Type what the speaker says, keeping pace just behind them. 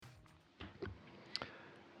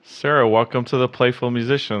Sarah, welcome to the Playful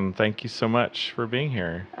Musician. Thank you so much for being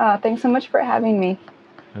here. Thanks so much for having me.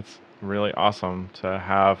 It's really awesome to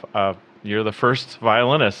have you're the first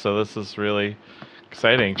violinist, so this is really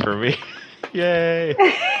exciting for me. Yay!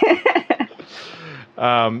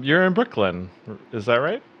 You're in Brooklyn, is that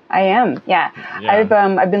right? I am, yeah. Yeah.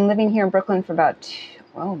 I've been living here in Brooklyn for about,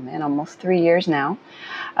 almost 3 years now.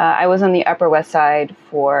 I was on the Upper West Side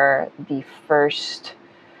for the first,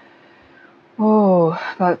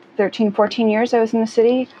 about 13, 14 years I was in the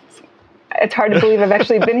city. It's hard to believe I've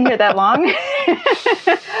actually been here that long. In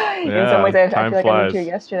some ways, I feel like I moved here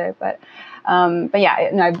yesterday. But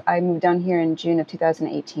yeah, no, I moved down here in June of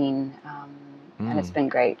 2018, and it's been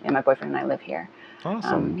great. And my boyfriend and I live here.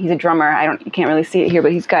 Awesome. He's a drummer. You can't really see it here,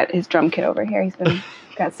 but he's got his drum kit over here. He's been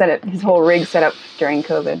his whole rig set up during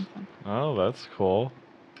COVID. Oh, that's cool.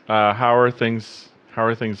 How are things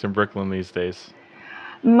in Brooklyn these days?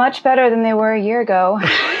 Much better than they were a year ago.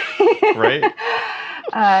 Right?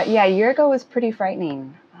 Yeah, a year ago was pretty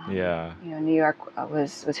frightening. Yeah. New York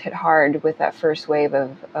was hit hard with that first wave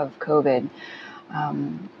of COVID.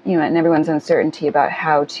 And everyone's uncertainty about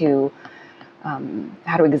how to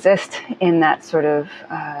exist in that sort of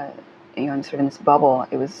in this bubble.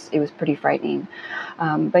 It was pretty frightening.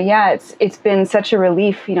 But yeah, it's been such a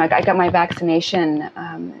relief. I got my vaccination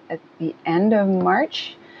at the end of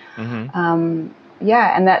March. Mm-hmm.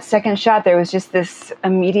 Yeah, and that second shot, there was just this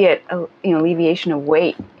immediate, alleviation of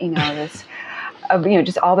weight.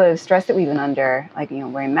 Just all the stress that we've been under, like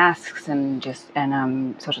wearing masks and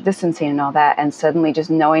social distancing and all that, and suddenly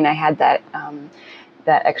just knowing I had that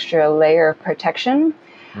extra layer of protection,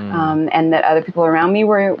 and that other people around me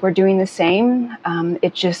were doing the same.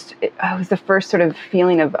 It was the first sort of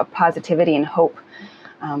feeling of positivity and hope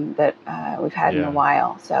that we've had in a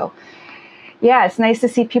while. So. Yeah, it's nice to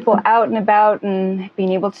see people out and about and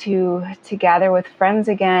being able to gather with friends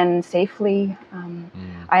again safely.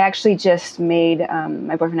 I actually just made,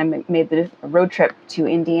 my boyfriend and I made the road trip to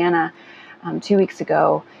Indiana 2 weeks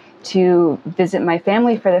ago to visit my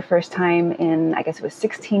family for the first time in, I guess it was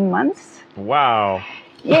 16 months. Wow.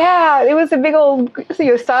 Yeah, it was a big old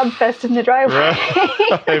sob fest in the driveway.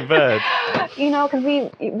 I bet. Because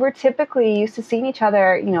we're typically used to seeing each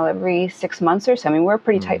other, every 6 months or so. I mean, we're a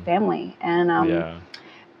pretty tight family, and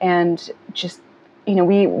and just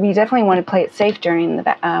we definitely wanted to play it safe during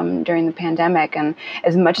the pandemic. And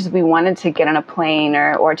as much as we wanted to get on a plane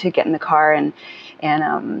or to get in the car and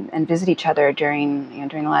visit each other during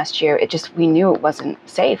the last year, we knew it wasn't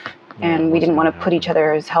safe. And we didn't want to put each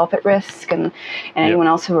other's health at risk and anyone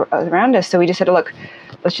else who was around us. So we just said, look,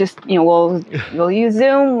 let's just, we'll use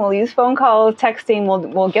Zoom, we'll use phone calls, texting,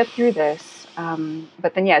 we'll get through this.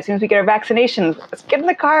 But then, as soon as we get our vaccinations, let's get in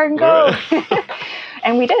the car and go.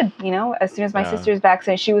 And we did, as soon as my sister's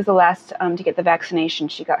vaccinated, she was the last to get the vaccination.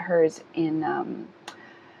 She got hers in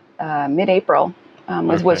mid-April,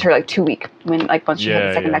 was her 2 week, once she had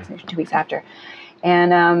the second vaccination, 2 weeks after.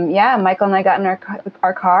 And Michael and I got in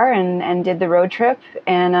our car and did the road trip,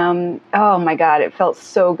 and oh my God, it felt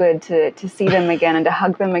so good to see them again and to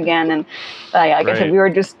hug them again. And I said, we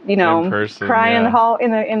were just person, crying in the hall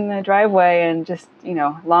in the driveway, and just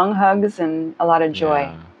long hugs and a lot of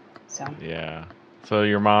joy. So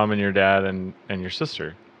your mom and your dad and your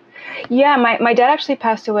sister. Yeah, my dad actually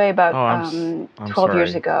passed away about 12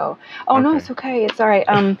 years ago. Oh okay. No, it's okay. It's all right.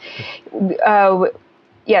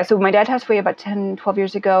 Yeah, so my dad passed away about 10, 12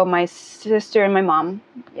 years ago. My sister and my mom,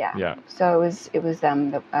 yeah. So it was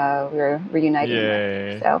them that we were reunited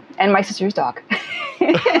with. So, and my sister's dog.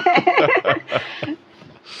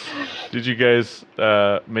 Did you guys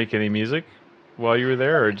make any music while you were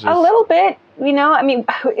there, or just a little bit? I mean,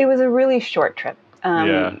 it was a really short trip.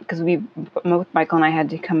 Because Michael and I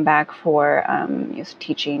had to come back for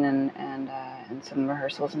teaching and some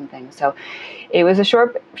rehearsals and things. So it was a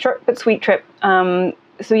short but sweet trip.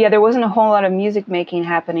 So there wasn't a whole lot of music making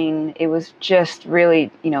happening. It was just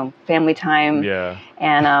really, family time. Yeah.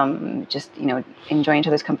 And just enjoying each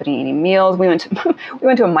other's company, eating meals. We went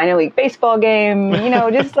to a minor league baseball game.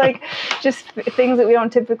 Just things that we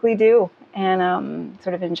don't typically do. And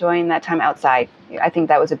sort of enjoying that time outside. I think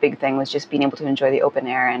that was a big thing, was just being able to enjoy the open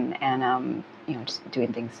air and just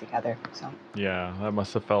doing things together. So yeah, that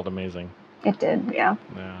must have felt amazing. It did, yeah.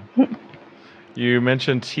 Yeah. You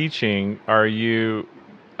mentioned teaching. Are you?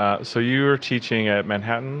 So you were teaching at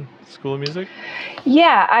Manhattan School of Music?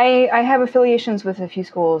 Yeah, I have affiliations with a few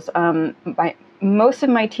schools. Most of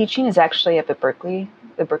my teaching is actually up at Berklee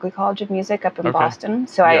the Berklee College of Music up in Boston.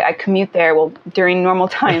 So I commute there. Well, during normal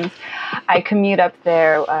times, I commute up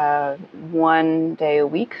there 1 day a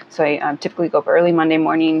week. So I typically go up early Monday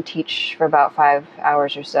morning, teach for about 5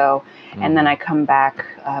 hours or so, and then I come back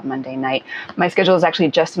Monday night. My schedule is actually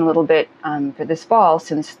adjusting a little bit for this fall,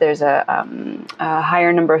 since there's a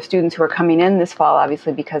higher number of students who are coming in this fall,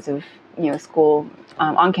 obviously because of school,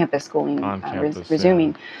 on-campus schooling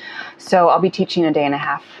resuming. So I'll be teaching a day and a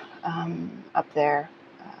half up there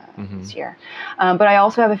this year. But I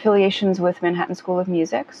also have affiliations with Manhattan School of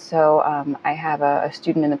Music. So I have a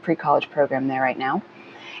student in the pre-college program there right now.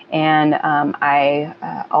 And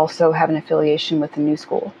I also have an affiliation with the New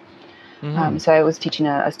School. So I was teaching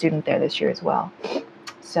a student there this year as well.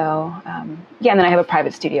 So and then I have a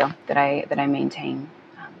private studio that I maintain.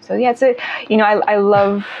 So it's I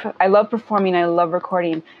love performing, I love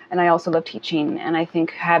recording, and I also love teaching. And I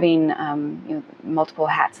think having multiple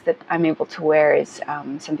hats that I'm able to wear is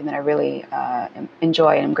something that I really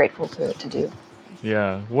enjoy and I'm grateful to do.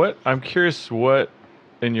 Yeah. I'm curious, what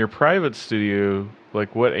in your private studio,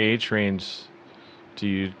 like what age range do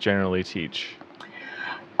you generally teach?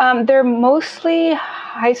 They're mostly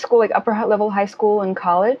high school, like upper level high school and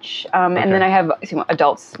college, and then I have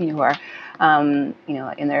adults, who are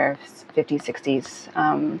in their 50s,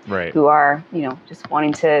 60s, who are, just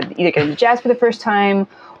wanting to either get into jazz for the first time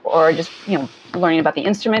or just, learning about the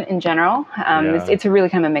instrument in general. It's a really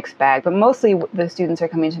kind of a mixed bag, but mostly the students are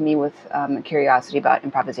coming to me with a curiosity about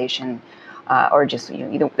improvisation, or just,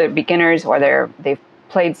 either they're beginners or they've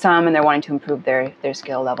played some and they're wanting to improve their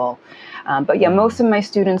skill level. But most of my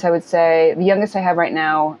students, I would say, the youngest I have right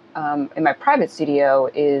now in my private studio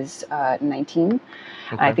is 19.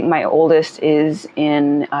 I think my oldest is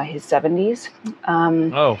in his 70s.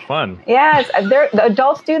 Oh, fun. Yes, the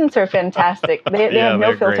adult students are fantastic. They have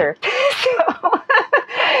no filter.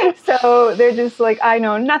 So they're just like, I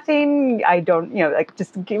know nothing. I don't,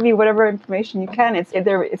 just give me whatever information you can.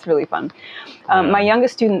 It's really fun. My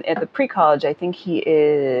youngest student at the pre-college, I think he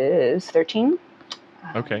is 13.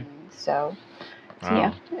 Okay. So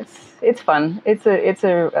wow. It's fun. It's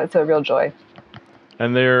a real joy.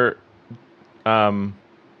 And they're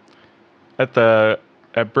at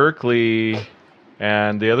Berklee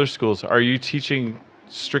and the other schools. Are you teaching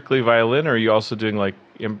strictly violin, or are you also doing like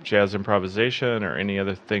jazz improvisation or any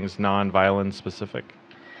other things non-violin specific?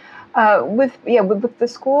 With the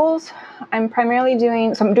schools, I'm primarily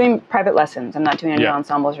I'm doing private lessons. I'm not doing any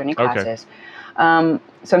ensembles or any classes.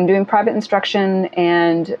 So I'm doing private instruction,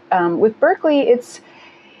 and with Berklee, it's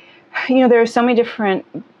there are so many different.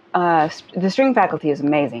 The string faculty is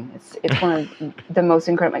amazing. It's one of the most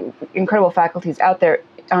incredible faculties out there.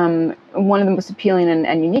 One of the most appealing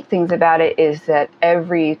and unique things about it is that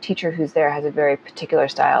every teacher who's there has a very particular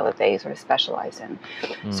style that they sort of specialize in.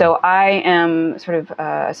 So I am sort of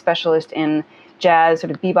a specialist in jazz,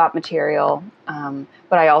 sort of bebop material,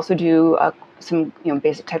 but I also do some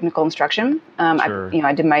basic technical instruction.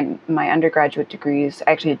 I did my undergraduate degrees.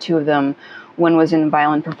 I actually did 2 of them. One was in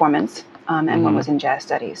violin performance. And one was in jazz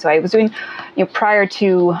studies. So I was doing, prior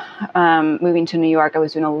to moving to New York, I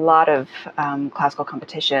was doing a lot of classical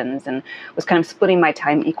competitions and was kind of splitting my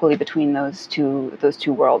time equally between those two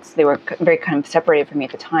worlds. They were very kind of separated from me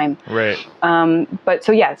at the time. Right.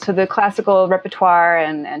 So the classical repertoire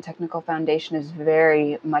and technical foundation is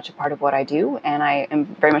very much a part of what I do, and I am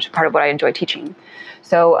very much a part of what I enjoy teaching.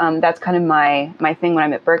 So that's kind of my thing when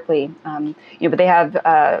I'm at Berklee. But they have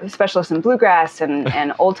specialists in bluegrass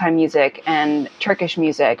and old time music and Turkish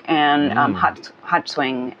music and hot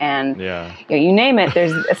swing and you name it.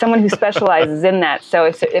 There's someone who specializes in that. So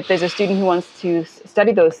if there's a student who wants to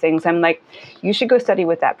study those things, I'm like, you should go study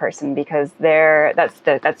with that person because that's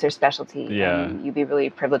their specialty. Yeah. And you'd be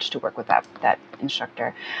really privileged to work with that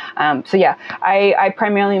instructor. I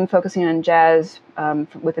primarily am focusing on jazz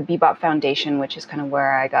with the bebop foundation, which is kind of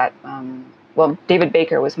where I got. David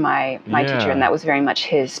Baker was my teacher, and that was very much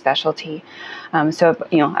his specialty.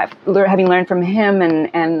 Having learned from him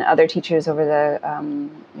and other teachers over the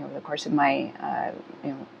course of my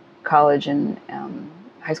college and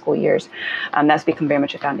high school years, that's become very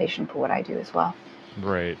much a foundation for what I do as well.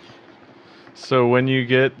 Right. So when you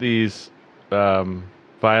get these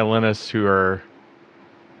violinists who are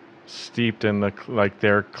steeped in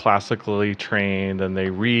they're classically trained and they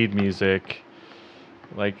read music,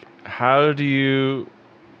 how do you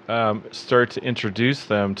start to introduce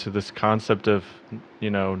them to this concept of,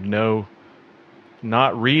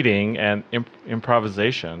 not reading and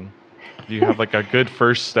improvisation? Do you have a good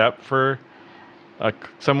first step for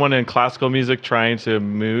someone in classical music trying to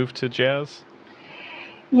move to jazz?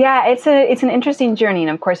 Yeah, it's an interesting journey, and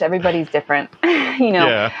of course, everybody's different.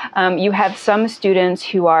 You have some students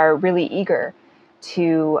who are really eager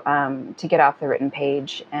to get off the written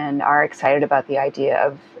page and are excited about the idea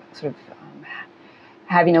of sort of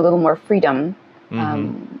having a little more freedom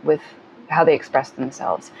with how they express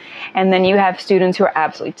themselves. And then you have students who are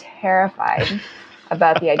absolutely terrified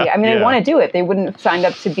about the idea. I mean, they want to do it. They wouldn't have signed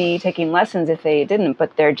up to be taking lessons if they didn't,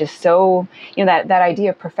 but they're just so, that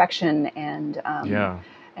idea of perfection and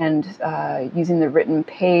using the written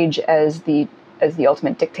page as the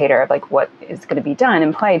ultimate dictator of like what is going to be done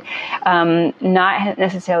and played, not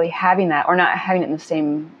necessarily having that or not having it in the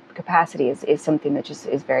same capacity is something that just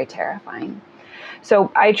is very terrifying.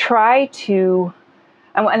 So I try to,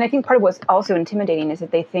 and I think part of what's also intimidating is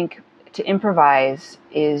that they think to improvise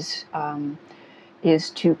is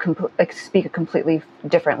to speak a completely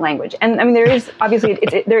different language. And I mean, there is obviously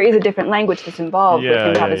there is a different language that's involved with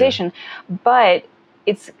improvisation, but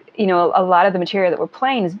it's, a lot of the material that we're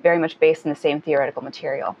playing is very much based on the same theoretical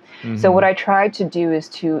material. So what I try to do is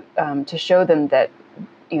to show them that,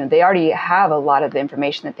 they already have a lot of the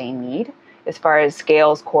information that they need as far as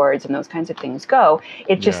scales, chords, and those kinds of things go.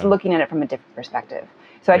 It's just looking at it from a different perspective.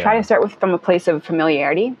 So I try to start from a place of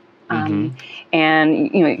familiarity. And,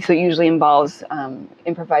 so it usually involves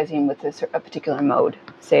improvising with a particular mode,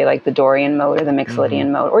 say like the Dorian mode or the Mixolydian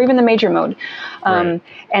mode, or even the major mode.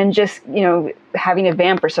 And just, having a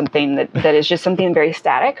vamp or something that is just something very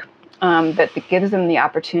static, that gives them the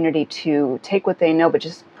opportunity to take what they know, but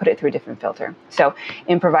just put it through a different filter. So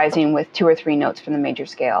improvising with 2 or 3 notes from the major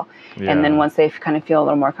scale. And then once they kind of feel a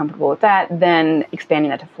little more comfortable with that, then expanding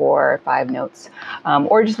that to 4 or 5 notes.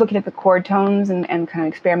 Or just looking at the chord tones and kind of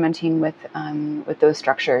experimenting with those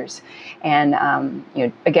structures. And,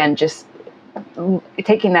 again, just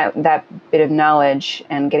taking that bit of knowledge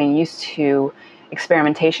and getting used to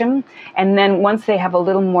experimentation. And then once they have a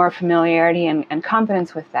little more familiarity and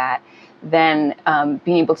confidence with that, then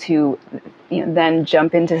being able to then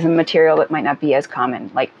jump into some material that might not be as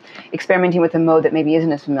common, like experimenting with a mode that maybe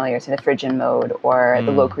isn't as familiar, say the Phrygian mode or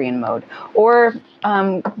the Locrian mode, or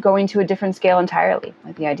going to a different scale entirely,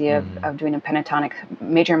 like the idea of doing a pentatonic,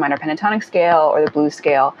 major and minor pentatonic scale or the blues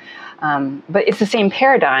scale. But it's the same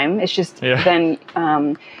paradigm. It's just then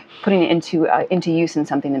putting it into use in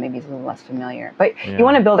something that maybe is a little less familiar. But you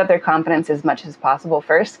want to build up their confidence as much as possible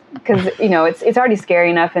first, because it's already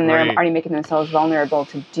scary enough, and they're already making themselves vulnerable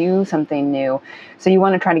to do something new. So you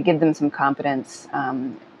want to try to give them some confidence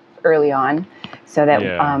early on, so that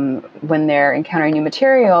when they're encountering new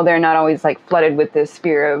material, they're not always like flooded with this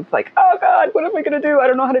fear of like, oh God, what am I going to do? I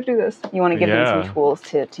don't know how to do this. You want to give them some tools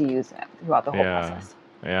to use throughout the whole process.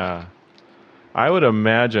 Yeah, I would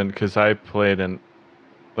imagine, because I played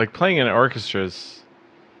playing in orchestras,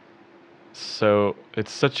 so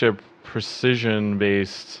it's such a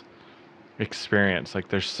precision-based experience. Like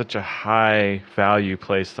there's such a high value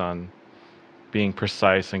placed on being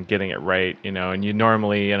precise and getting it right, and you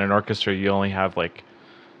normally in an orchestra you only have like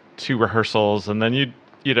 2 rehearsals, and then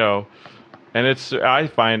and I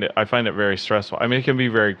find it very stressful. I mean, it can be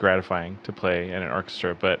very gratifying to play in an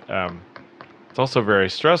orchestra, but it's also very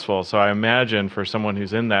stressful. So I imagine for someone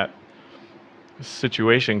who's in that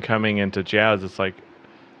situation coming into jazz, it's like,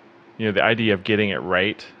 the idea of getting it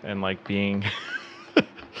right and like being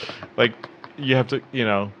like you have to,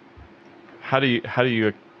 how do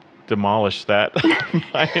you demolish that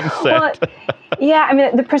mindset? Well, yeah, I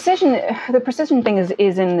mean the precision thing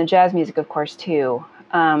is in the jazz music, of course, too.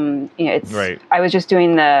 It's right. I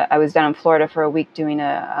was down in Florida for a week doing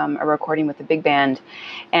a recording with the big band,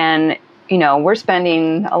 and we're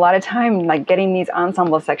spending a lot of time like getting these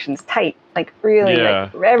ensemble sections tight, like really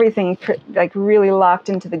like everything like really locked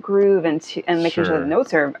into the groove and making sure the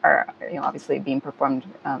notes are obviously being performed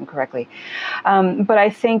correctly. But I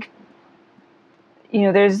think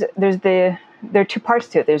there are 2 parts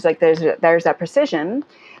to it. There's that precision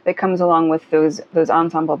that comes along with those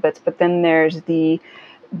ensemble bits, but then there's the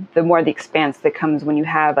more the expanse that comes when you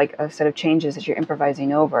have like a set of changes that you're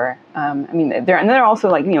improvising over. I mean, there are also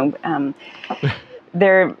like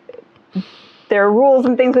there are rules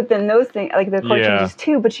and things within those things, like the chord changes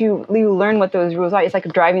too. But you learn what those rules are. It's like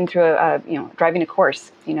driving through driving a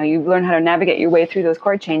course. You learn how to navigate your way through those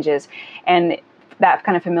chord changes, and that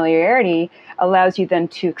kind of familiarity allows you then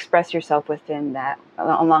to express yourself within that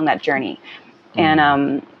along that journey. And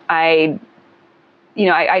I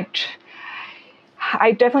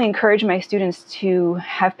definitely encourage my students to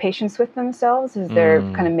have patience with themselves as they're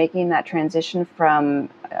kind of making that transition from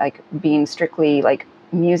like being strictly like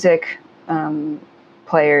music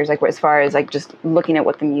players, like as far as like just looking at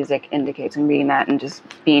what the music indicates and reading that and just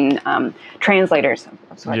being translators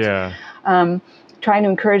of sorts. trying to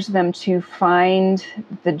encourage them to find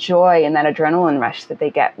the joy and that adrenaline rush that they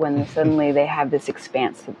get when suddenly they have this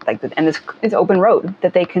expanse, and this open road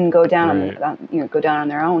that they can go down go down on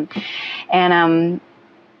their own. And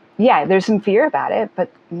there's some fear about it,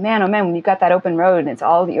 but man, oh man, when you've got that open road and it's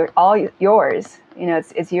all yours,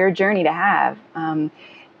 it's your journey to have.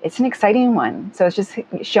 It's an exciting one. So it's just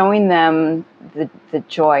showing them the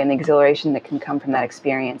joy and the exhilaration that can come from that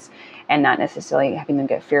experience, and not necessarily having them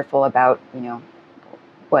get fearful about,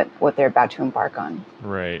 what they're about to embark on.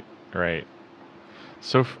 Right.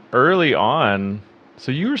 So early on,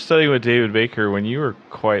 so you were studying with David Baker when you were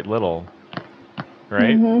quite little,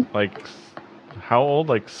 right? Mm-hmm. Like, how old?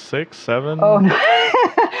 Like 6, 7? Oh, no.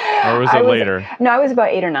 Or was it later? No, I was about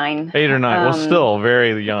 8 or 9. 8 or 9. Well, still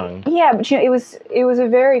very young. Yeah, but it was a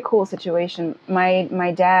very cool situation.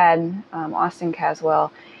 My dad, Austin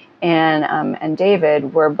Caswell, and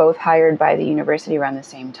David were both hired by the university around the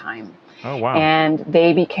same time. Oh wow! And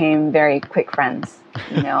they became very quick friends.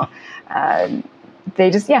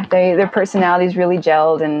 They just their personalities really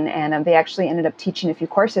gelled, and they actually ended up teaching a few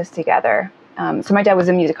courses together. So my dad was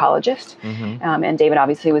a musicologist, and David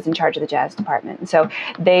obviously was in charge of the jazz department. And so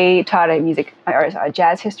they taught a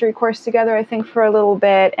jazz history course together, I think, for a little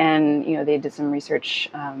bit, and they did some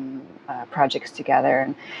research projects together.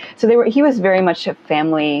 And so he was very much a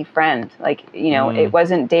family friend. Like it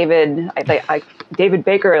wasn't David, David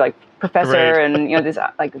Baker, professor, right. And this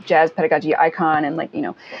jazz pedagogy icon, and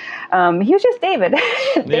he was just David.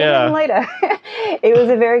 David and Leda. It was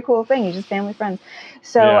a very cool thing. He's just family friends.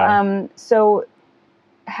 So so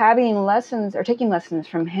having lessons or taking lessons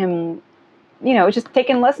from him, just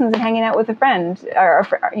taking lessons and hanging out with a friend,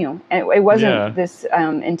 and it wasn't this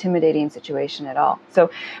intimidating situation at all. So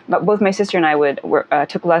both my sister and I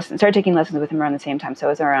started taking lessons with him around the same time. So I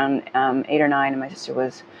was around 8 or 9, and my sister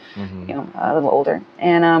was a little older.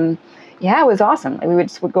 And it was awesome. We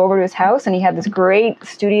would go over to his house, and he had this great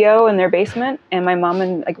studio in their basement. And my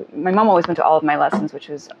mom always went to all of my lessons, which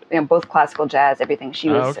was both classical, jazz, everything.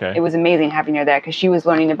 It was amazing having her there because she was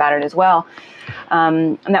learning about it as well.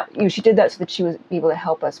 And that she did that so that she was able to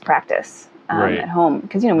help us practice at home.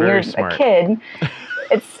 Because when you're a kid,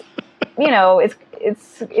 it's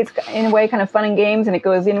it's in a way kind of fun and games, and it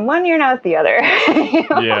goes in one ear and out the other.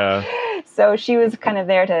 Yeah. So she was kind of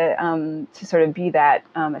there to sort of be that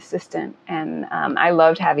assistant, and I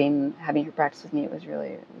loved having her practice with me. It was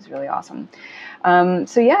really awesome. A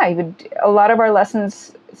lot of our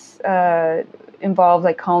lessons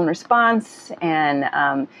involved call and response,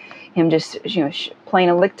 and him just playing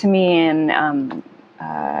a lick to me, and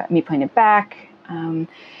me playing it back,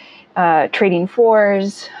 trading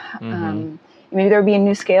fours. Maybe there would be a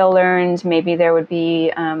new scale learned. Maybe there would be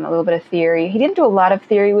a little bit of theory. He didn't do a lot of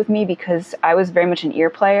theory with me because I was very much an ear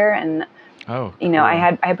player, and cool. I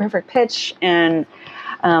had perfect pitch, and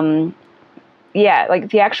the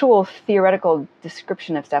actual theoretical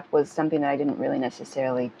description of stuff was something that I didn't really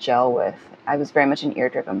necessarily gel with. I was very much an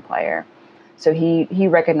ear-driven player, so he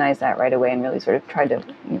recognized that right away and really sort of tried to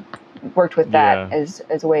worked with that as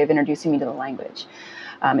a way of introducing me to the language.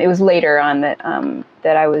 It was later on that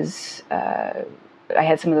I was I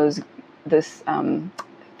had some of those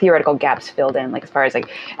theoretical gaps filled in, as far as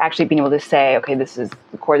actually being able to say, okay, this is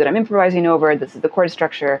the chord that I'm improvising over, this is the chord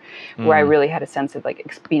structure, where I really had a sense of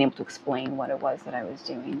being able to explain what it was that I was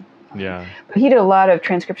doing. But he did a lot of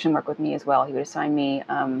transcription work with me as well. He would assign me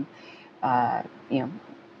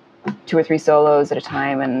 2 or 3 solos at a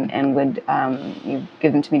time, and would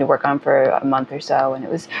give them to me to work on for a month or so.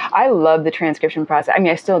 And I love the transcription process. I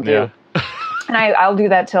mean, I still do, and I'll do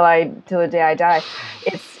that till the day I die.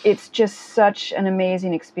 It's just such an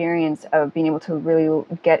amazing experience of being able to really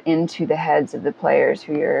get into the heads of the players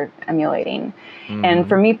who you're emulating. And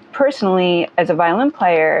for me personally, as a violin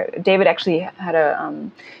player, David actually had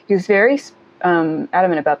he was very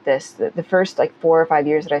adamant about this. The first 4 or 5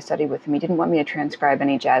 years that I studied with him, he didn't want me to transcribe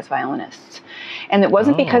any jazz violinists, and it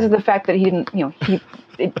wasn't because of the fact that he didn't,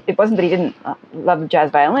 it wasn't that he didn't love jazz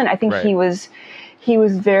violin. I think he was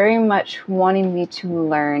very much wanting me to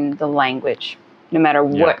learn the language, no matter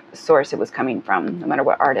what source it was coming from, no matter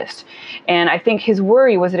what artist. And I think his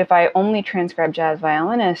worry was that if I only transcribed jazz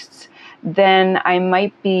violinists, then I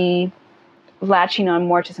might be latching on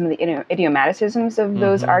more to some of the idiomaticisms of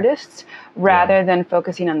those artists rather than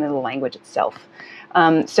focusing on the language itself.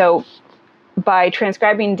 So by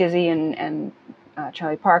transcribing Dizzy and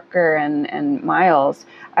Charlie Parker and Miles,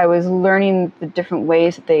 I was learning the different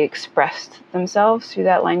ways that they expressed themselves through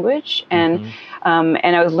that language, and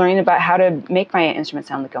I was learning about how to make my instrument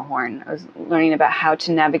sound like a horn. I was learning about how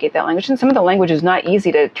to navigate that language, and some of the language is not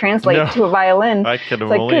easy to translate to a violin. I can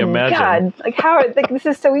it's only imagine. God, like how this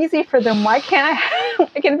is so easy for them. Why can't I?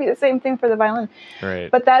 Why can't it be the same thing for the violin?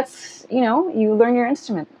 Right. But that's you learn your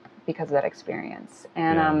instrument because of that experience,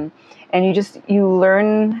 and you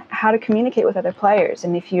learn how to communicate with other players,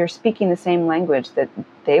 and if you're speaking the same language that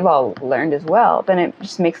they've all learned as well, then it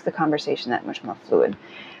just makes the conversation that much more fluid.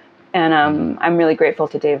 And I'm really grateful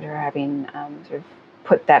to David for having sort of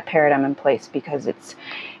put that paradigm in place, because it's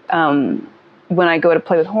when I go to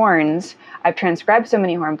play with horns, I've transcribed so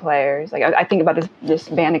many horn players. Like I think about this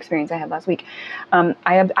band experience I had last week. I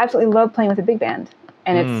have absolutely love playing with a big band,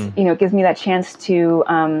 and it's it gives me that chance to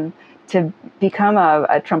become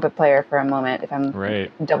a trumpet player for a moment if I'm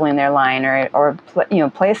doubling their line, or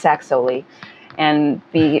play a sax solo, and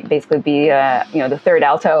basically be the third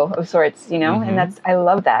alto of sorts, and I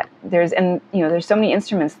love that. There's so many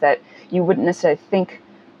instruments that you wouldn't necessarily think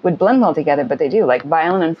would blend well together, but they do, like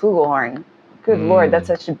violin and flugelhorn. Good Lord, that's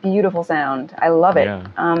such a beautiful sound. I love it.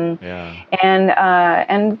 And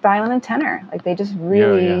violin and tenor, like they just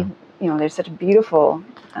really, there's such a beautiful,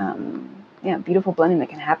 beautiful blending that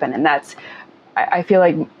can happen. And that's, I feel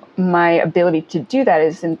like my ability to do that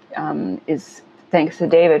is thanks to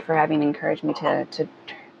David for having encouraged me to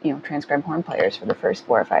transcribe horn players for the first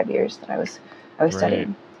 4 or 5 years that I was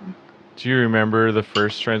studying. Do you remember the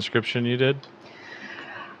first transcription you did?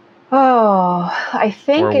 Oh, I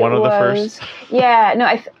think or one of the first. Yeah, no,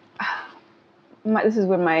 this is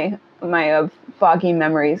when my foggy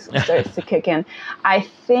memories starts to kick in. I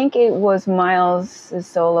think it was Miles'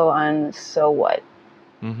 solo on So What.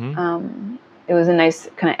 It was a nice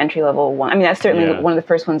kind of entry-level one. I mean, that's certainly one of the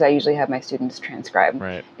first ones I usually have my students transcribe.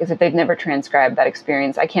 Right. Because if they've never transcribed that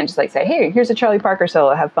experience, I can't just say, hey, here's a Charlie Parker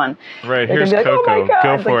solo, have fun. Right, here's Coco, oh my God,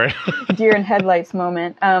 go for it. Deer in headlights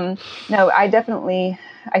moment. No, I definitely,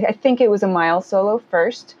 I think it was a Miles solo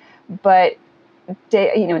first, but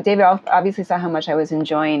David obviously saw how much I was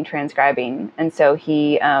enjoying transcribing, and so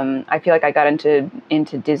he, I feel like I got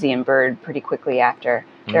into Dizzy and Bird pretty quickly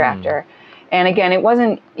thereafter. And again, it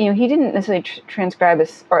wasn't, he didn't necessarily transcribe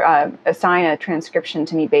or assign a transcription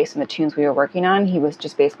to me based on the tunes we were working on. He was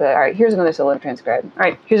just basically, all right, here's another solo to transcribe. All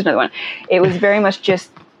right, here's another one. It was very much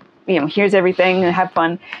just, here's everything and have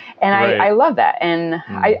fun. And I love that. And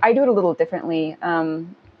I do it a little differently. It's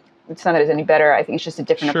not that it's any better. I think it's just a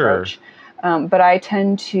different approach. But I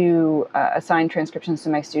tend to assign transcriptions to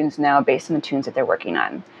my students now based on the tunes that they're working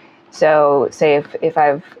on. So say if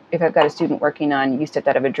I've got a student working on You Stepped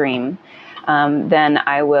Out of a Dream, then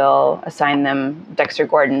I will assign them Dexter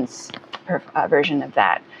Gordon's version of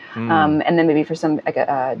that. And then maybe for some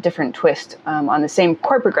a different twist on the same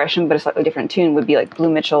chord progression but a slightly different tune would be like Blue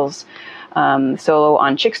Mitchell's solo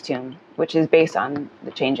on Chick's Tune, which is based on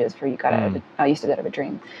the changes for You Stepped Out of a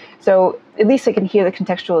Dream. So at least I can hear the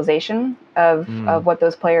contextualization of what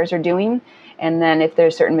those players are doing. And then if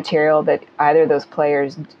there's certain material that either of those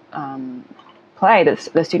players play that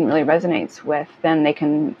the student really resonates with, then they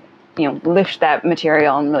can lift that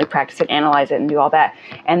material and really practice it, analyze it, and do all that.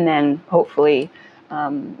 And then hopefully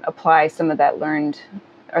apply some of that learned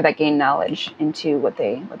or that gained knowledge into what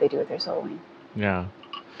they do with their soloing. Yeah.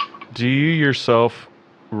 Do you yourself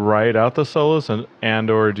write out the solos and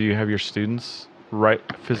or do you have your students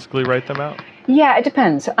physically write them out? Yeah, it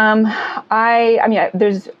depends. There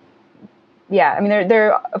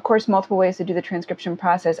are of course multiple ways to do the transcription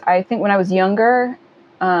process. I think when I was younger,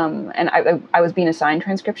 and I was being assigned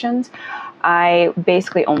transcriptions, I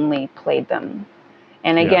basically only played them.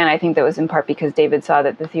 And again, I think that was in part because David saw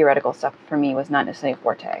that the theoretical stuff for me was not necessarily a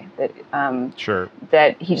forte.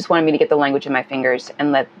 That he just wanted me to get the language in my fingers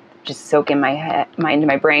and let just soak in into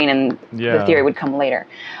my brain, and the theory would come later.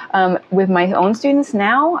 With my own students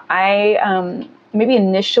now, I maybe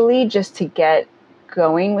initially just to get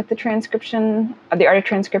going with the transcription, the art of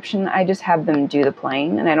transcription, I just have them do the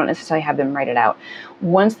playing, and I don't necessarily have them write it out.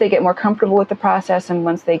 Once they get more comfortable with the process, and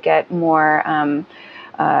once they get more,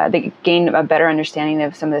 they gain a better understanding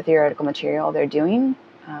of some of the theoretical material they're doing,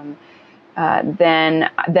 then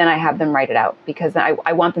I have them write it out, because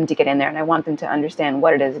I want them to get in there, and I want them to understand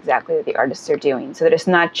what it is exactly that the artists are doing, so that it's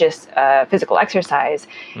not just a physical exercise,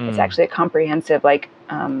 it's actually a comprehensive,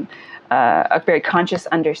 a very conscious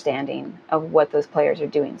understanding of what those players are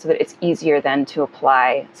doing, so that it's easier then to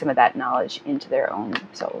apply some of that knowledge into their own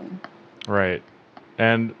soloing. Right.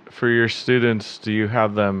 And for your students, do you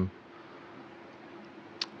have them...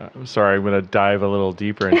 I'm sorry, I'm going to dive a little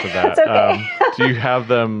deeper into that. It's okay. Do you have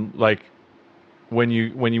them when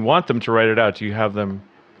you want them to write it out, do you have them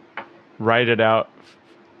write it out,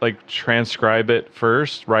 like transcribe it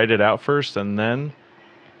first, write it out first, and then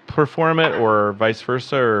perform it, or vice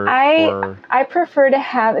versa? I prefer to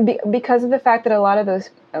have, because of the fact that a lot of those,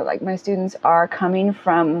 like my students, are coming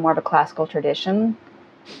from more of a classical tradition.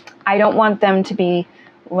 I don't want them to be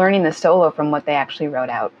learning the solo from what they actually wrote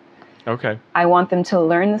out. Okay. I want them to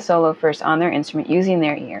learn the solo first on their instrument using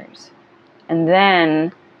their ears. And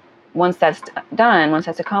then once that's done, once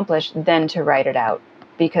that's accomplished, then to write it out.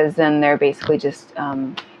 Because then they're basically just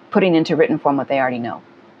putting into written form what they already know.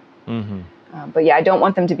 Mm-hmm. But yeah, I don't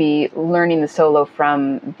want them to be learning the solo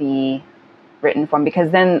from the written form,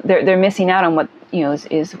 because then they're missing out on what, you know,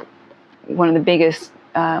 is one of the biggest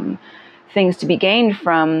things to be gained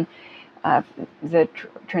from the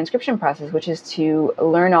transcription process, which is to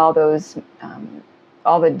learn all those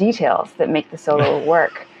all the details that make the solo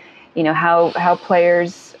work. You know, how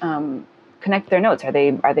players connect their notes. Are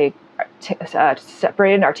they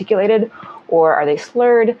separated, articulated, or are they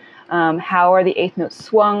slurred? How are the eighth notes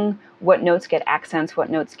swung? What notes get accents? What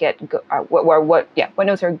notes get what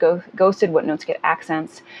notes are ghosted? What notes get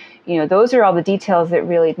accents? You know, those are all the details that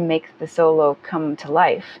really make the solo come to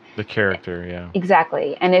life. The character, yeah.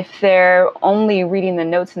 Exactly. And if they're only reading the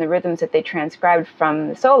notes and the rhythms that they transcribed from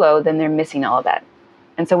the solo, then they're missing all of that.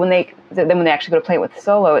 And so when they actually go to play it with the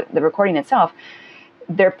solo, the recording itself,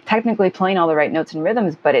 they're technically playing all the right notes and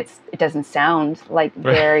rhythms, but it doesn't sound like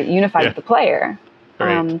they're unified with the player.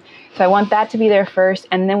 Right. So I want that to be there first,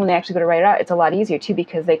 and then when they actually go to write it out, it's a lot easier too,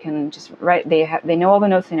 because they can just write. They know all the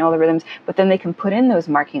notes, they know all the rhythms, but then they can put in those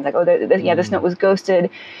markings, like, this note was ghosted.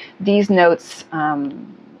 These notes,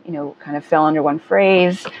 kind of fell under one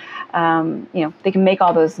phrase. They can make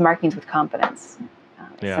all those markings with confidence.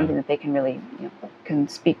 It's something that they can really can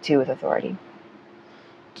speak to with authority.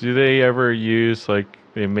 Do they ever use like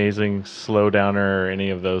the amazing slowdowner or any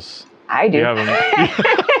of those? I do.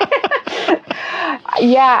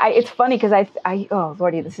 Yeah, it's funny because oh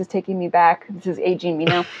Lordy, this is taking me back. This is aging me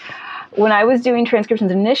now. When I was doing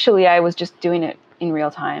transcriptions initially, I was just doing it in real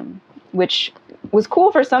time, which was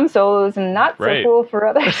cool for some solos and not so cool for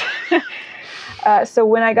others. So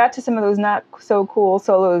when I got to some of those not so cool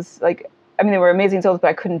solos, they were amazing solos, but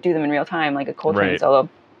I couldn't do them in real time, like a Coltrane solo.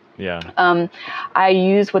 Yeah. I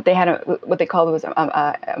used what they called was a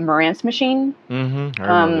Marantz machine. Mm-hmm. I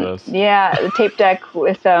remember those. Yeah, the tape deck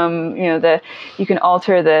with you can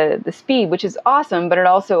alter the speed, which is awesome, but it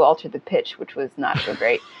also altered the pitch, which was not so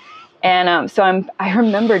great. And I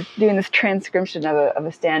remember doing this transcription of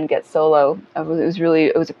a Stan Getz solo.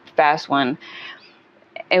 It was a fast one.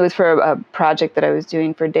 It was for a project that I was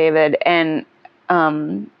doing for David, and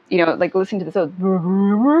listening to this,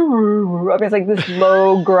 it's like this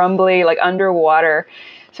low, grumbly, like underwater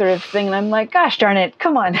sort of thing. And I'm like, gosh darn it,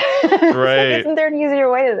 come on. Right. Isn't there an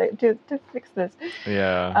easier way to fix this?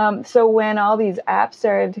 Yeah. So when all these apps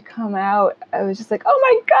started to come out, I was just like, oh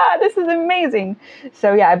my God, this is amazing.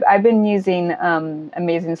 So yeah, I've been using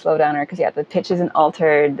Amazing Slowdowner because the pitch isn't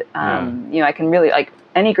altered. I can really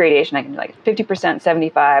any gradation, I can do 50%,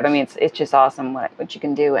 75. I mean, it's just awesome what you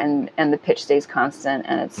can do, and the pitch stays constant,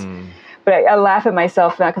 and it's. But I laugh at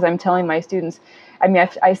myself now because I'm telling my students. I mean,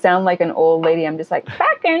 I sound like an old lady. I'm just like,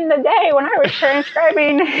 back in the day when I was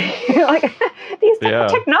transcribing, these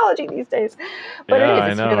technology these days. But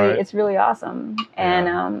it's really awesome.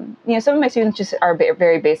 And some of my students just are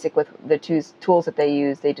very basic with the tools that they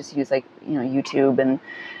use. They just use YouTube and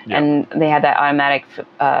they have that automatic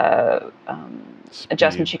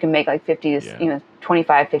adjustments you can make, like 50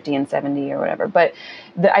 25, 50, and 70 or whatever. But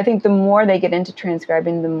I think the more they get into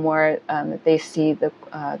transcribing, the more that they see the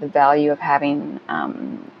value of having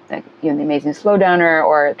the Amazing Slowdowner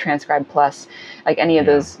or Transcribe Plus, like any of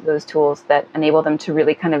those tools that enable them to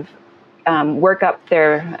really kind of work up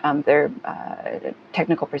their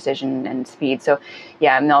technical precision and speed. So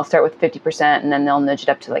and they'll start with 50%, and then they'll nudge it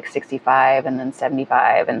up to 65 and then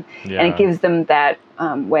 75, and it gives them that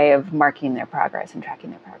way of marking their progress and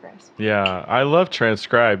tracking their progress. Yeah, I love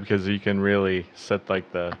Transcribe because you can really set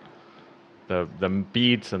the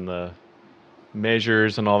beats and the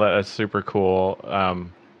measures and all that. That's super cool.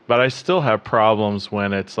 But I still have problems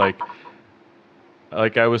when it's like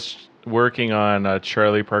I was working on a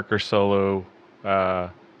Charlie Parker solo,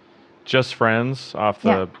 Just Friends, off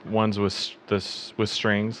the ones with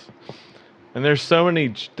strings, and there's so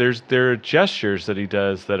many. There are gestures that he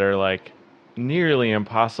does that are nearly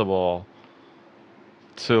impossible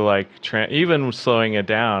to even slowing it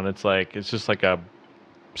down. It's just like a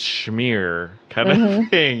schmear kind of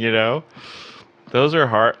thing, Those are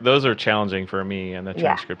hard. Those are challenging for me in the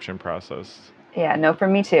transcription process. Yeah, no, for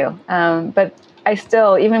me too. But I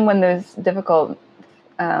still, even when those difficult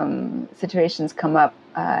situations come up,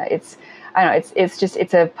 I don't know,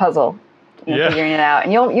 it's a puzzle, figuring it out,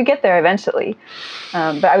 and you get there eventually.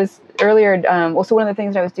 But I was earlier, so one of the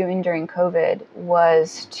things I was doing during COVID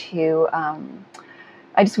was to,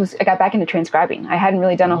 I got back into transcribing. I hadn't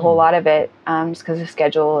really done a whole lot of it, just because of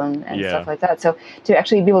schedule and stuff like that. So to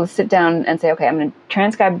actually be able to sit down and say, okay, I'm going to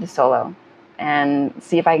transcribe the solo and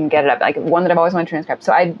see if I can get it up, like one that I've always wanted to transcribe.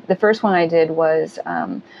 So the first one I did was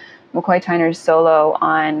McCoy Tyner's solo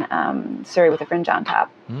on Surrey with a Fringe on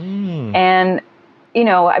Top. And,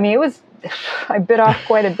 it was, I bit off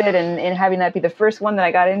quite a bit in having that be the first one that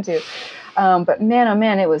I got into. But man, oh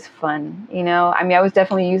man, it was fun. I was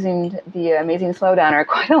definitely using the Amazing Slowdowner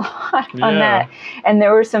quite a lot on that. And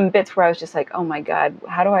there were some bits where I was just like, oh my God,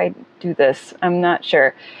 how do I do this? I'm not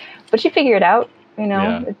sure. But you figure it out,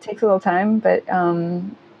 it takes a little time, but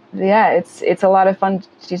it's a lot of fun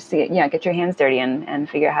to just get your hands dirty and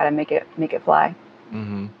figure out how to make it fly.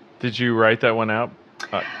 Mm-hmm. Did you write that one out?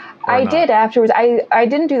 I did afterwards. I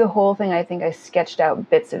didn't do the whole thing. I think I sketched out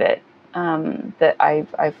bits of it that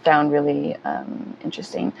I found really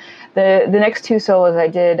interesting. The next two solos I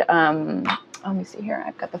did, let me see here.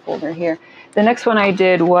 I've got the folder here. The next one I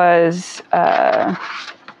did was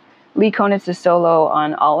Lee Konitz's solo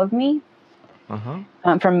on All of Me.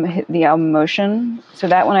 From the album Motion. So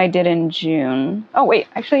that one I did in June. Oh, wait.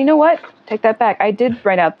 Actually, you know what? Take that back. I did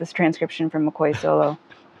write out this transcription from McCoy's solo.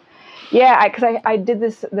 Yeah, because I did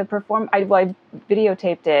this, I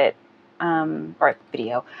videotaped it, or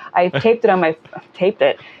video. I taped it.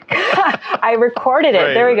 I recorded it.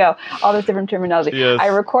 Right. There we go. All this different terminology. Yes. I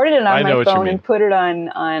recorded it on my phone and put it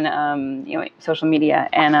on social media.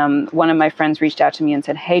 And one of my friends reached out to me and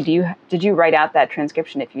said, "Hey, did you write out that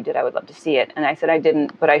transcription? If you did, I would love to see it." And I said I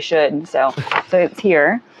didn't, but I should. So it's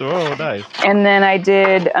here. Oh, nice. And then I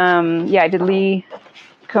did Lee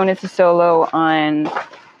Konitz's solo on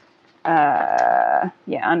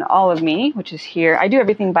All of Me, which is here. I do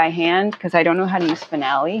everything by hand because I don't know how to use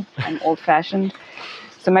Finale. I'm old-fashioned.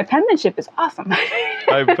 So my penmanship is awesome.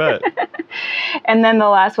 I bet. And then the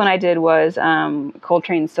last one I did was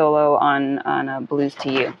Coltrane's solo on Blues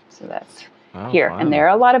to You. So that's here. Fun. And there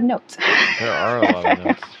are a lot of notes. There are a lot of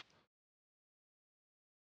notes.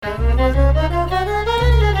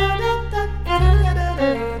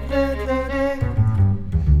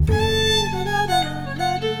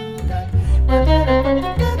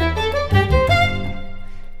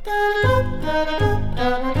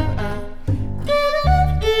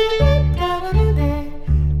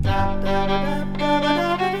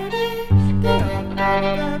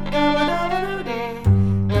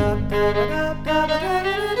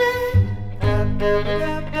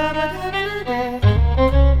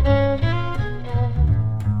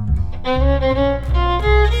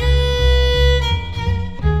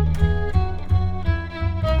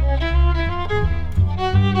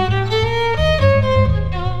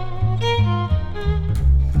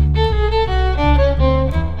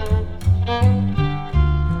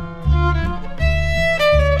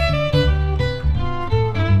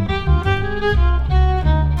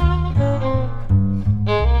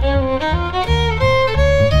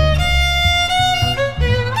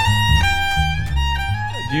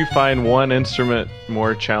 Find one instrument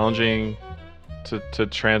more challenging to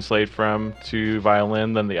translate from to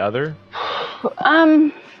violin than the other?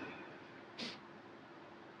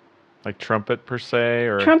 Like trumpet per se,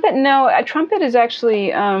 or trumpet? No, trumpet is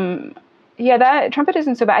actually that trumpet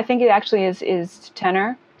isn't so bad. I think it actually is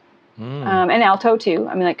tenor and alto too.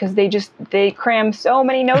 Because they cram so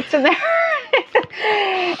many notes in there,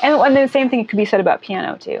 and the same thing could be said about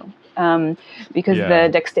piano too. Because the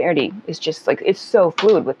dexterity is just it's so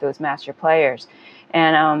fluid with those master players.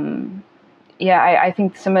 And I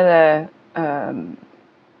think some of the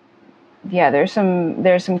there's some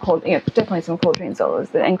definitely some Coltrane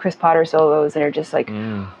solos and Chris Potter solos that are just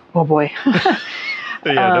oh boy.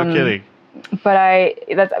 No kidding. But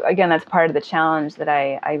that's part of the challenge that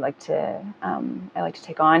I like to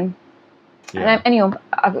take on. Yeah. And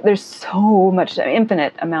there's so much,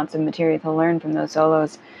 infinite amounts of material to learn from those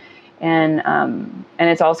solos. And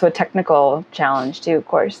it's also a technical challenge too, of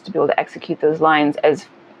course, to be able to execute those lines as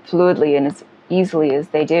fluidly and as easily as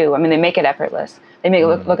they do. They make it effortless. They make it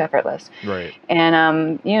look effortless. Right.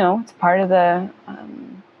 And it's part of the.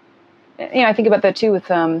 I think about that too with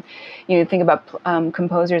think about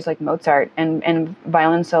composers like Mozart and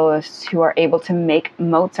violin soloists who are able to make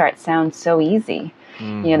Mozart sound so easy.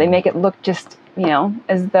 Mm-hmm. They make it look just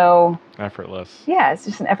as though effortless. Yeah, it's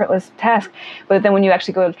just an effortless task. But then when you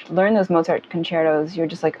actually go to learn those Mozart concertos, you're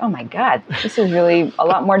just like, oh my God, this is really a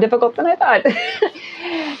lot more difficult than I thought.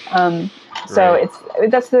 So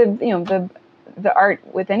that's the art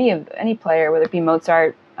with any player, whether it be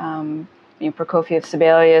Mozart, Prokofiev,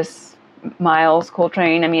 Sibelius, Miles,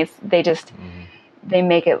 Coltrane. I mean, they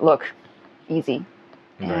make it look easy,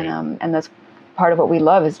 and that's part of what we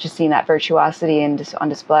love, is just seeing that virtuosity and on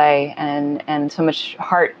display, and so much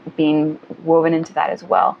heart being woven into that as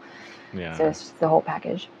well. Yeah. So it's the whole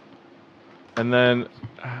package. And then,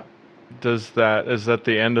 is that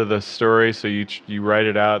the end of the story? So you write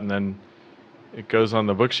it out and then it goes on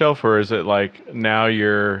the bookshelf, or is it like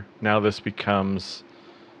now this becomes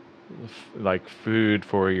like food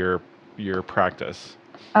for your practice?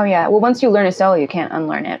 Oh yeah. Well, once you learn a solo, you can't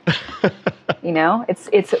unlearn it.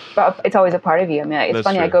 It's always a part of you. I mean, it's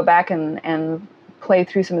funny. True. I go back and play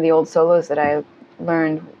through some of the old solos that I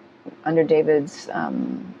learned under David's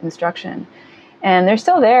instruction, and they're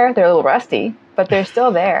still there. They're a little rusty, but they're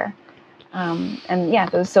still there. And yeah,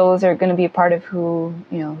 those solos are going to be a part of who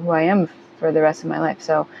I am for the rest of my life.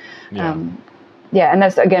 So, and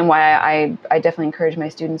that's again why I definitely encourage my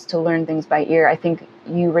students to learn things by ear. I think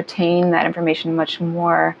you retain that information much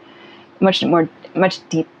more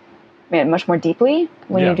deeply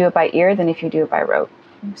when you do it by ear than if you do it by rote.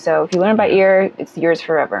 So if you learn by ear, it's yours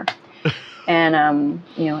forever. And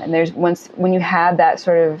and there's when you have that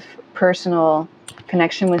sort of personal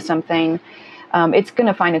connection with something, it's going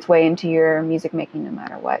to find its way into your music making no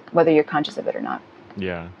matter what, whether you're conscious of it or not.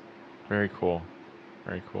 Yeah, very cool,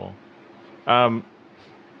 very cool.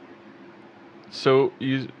 So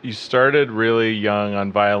you started really young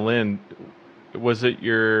on violin. Did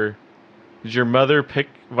your mother pick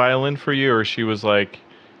violin for you, or she was like,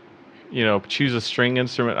 choose a string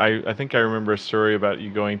instrument? I think I remember a story about you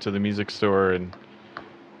going to the music store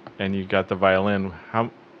and you got the violin.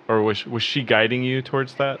 Or was she guiding you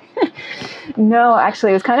towards that? No,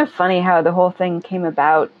 actually, it was kind of funny how the whole thing came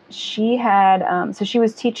about. She had, so she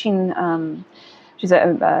was teaching, she's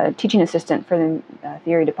a teaching assistant for the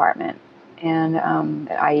theory department and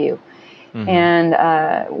at IU. Mm-hmm. And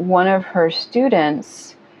one of her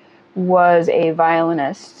students was a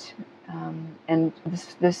violinist, and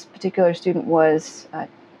this particular student was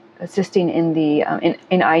assisting in the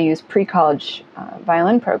in IU's pre-college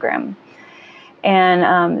violin program.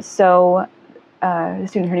 And so the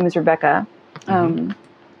student, her name is Rebecca.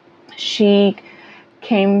 She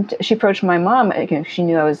approached my mom. She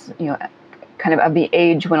knew I was, kind of the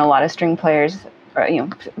age when a lot of string players,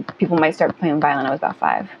 people might start playing violin. I was about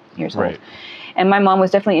 5 years old, and my mom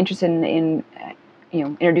was definitely interested in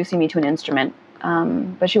introducing me to an instrument.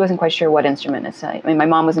 But she wasn't quite sure what instrument. I mean, my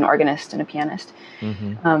mom was an organist and a pianist,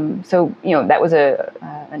 so that was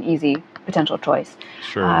an easy potential choice.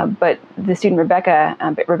 Sure. But the student Rebecca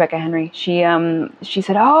Henry, she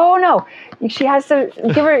said, "Oh no, she has to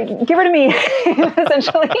give her to me."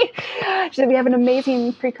 Essentially, she said, "We have an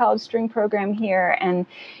amazing pre-college string program here, and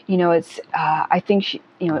it's I think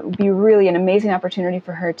it would be really an amazing opportunity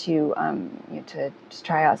for her to just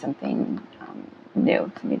try out something."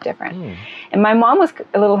 New, something different. And my mom was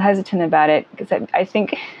a little hesitant about it because I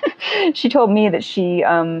think she told me that she,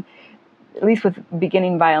 at least with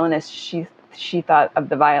beginning violinists, she thought of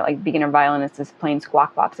the beginner violinists as playing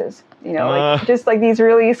squawk boxes, just like these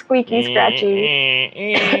really squeaky, scratchy.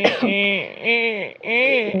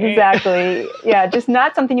 Exactly. Yeah, just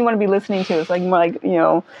not something you want to be listening to. It's like more like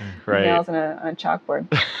nails on a chalkboard.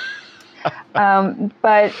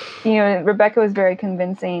 But Rebecca was very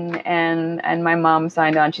convincing, and my mom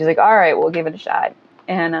signed on. She's like, "All right, we'll give it a shot."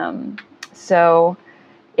 And so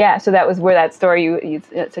that was where that story you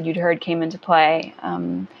said you'd heard came into play.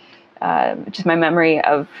 Just my memory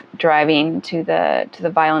of driving to the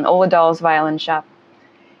Ola Dahl's violin shop,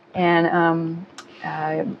 and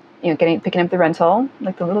picking up the rental,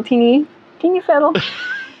 like the little teeny fiddle,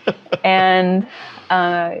 and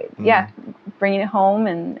bringing it home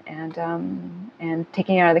and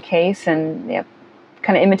taking it out of the case and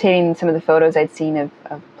kind of imitating some of the photos I'd seen of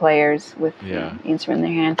players with the instrument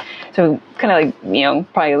in their hand. So kind of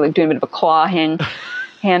like probably like doing a bit of a claw hand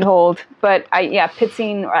hold. But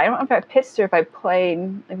pitzing, or I don't know if I pitched or if I played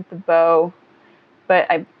like with the bow, but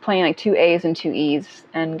I'm playing like 2 A's and 2 E's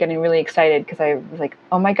and getting really excited because I was like,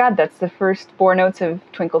 oh my God, that's the first 4 notes of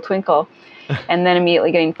Twinkle Twinkle. And then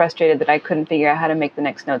immediately getting frustrated that I couldn't figure out how to make the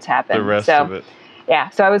next notes happen. The rest of it. Yeah,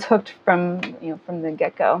 so I was hooked from the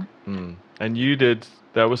get-go. And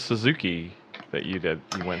that was Suzuki that you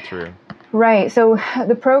went through. Right. So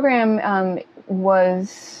the program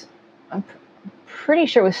was, I'm pretty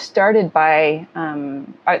sure it was started by,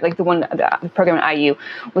 like the program at IU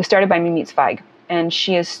was started by Mimi Zweig, and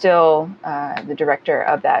she is still the director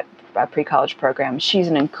of that pre-college program. She's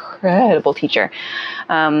an incredible teacher.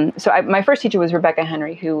 My first teacher was Rebecca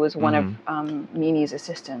Henry, who was one of Mimi's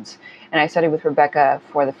assistants. And I studied with Rebecca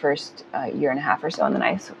for the first year and a half or so, and then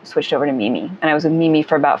I switched over to Mimi. And I was with Mimi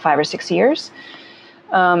for about 5 or 6 years.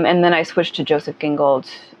 And then I switched to Joseph Gingold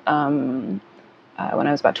when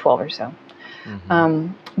I was about 12 or so.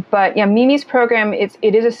 But yeah, Mimi's program, it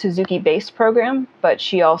is a Suzuki-based program, but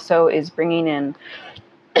she also is bringing in,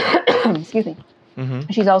 excuse me,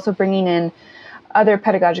 she's also bringing in other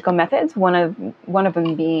pedagogical methods. One of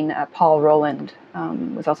them being Paul Roland,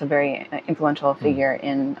 was also a very influential figure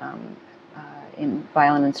in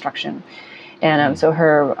violin instruction, and so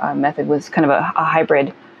her method was kind of a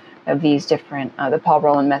hybrid of these different, the Paul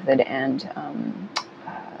Roland method and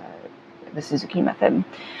the Suzuki method.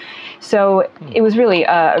 So it was really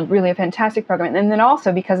a fantastic program, and then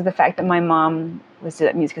also because of the fact that my mom was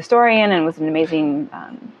a music historian and was an amazing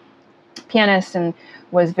pianist and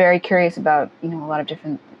was very curious about a lot of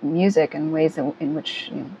different music and ways in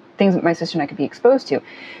which things that my sister and I could be exposed to,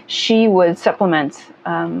 she would supplement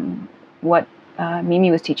what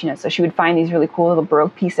Mimi was teaching us. So she would find these really cool little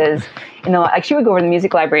Baroque pieces. She would go over to the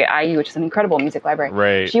music library at IU, which is an incredible music library.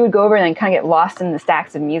 Right. She would go over and then kind of get lost in the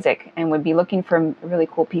stacks of music and would be looking for really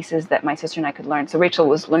cool pieces that my sister and I could learn. So my sister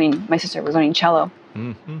was learning cello.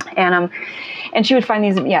 And she would find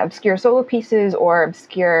these obscure solo pieces or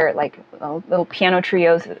obscure like little piano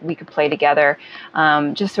trios that we could play together,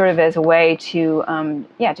 just sort of as a way to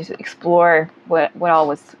just explore what all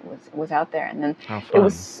was out there. And then it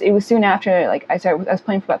was soon after, like I was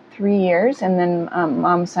playing for about 3 years, and then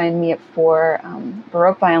Mom signed me up for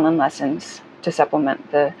Baroque violin lessons to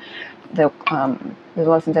supplement the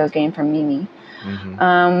lessons I was getting from Mimi.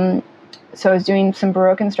 So I was doing some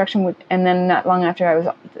Baroque instruction, and then not long after I was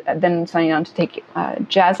then signing on to take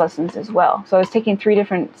jazz lessons as well. So I was taking 3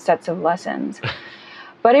 different sets of lessons,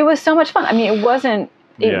 but it was so much fun. I mean, it wasn't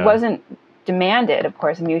demanded, of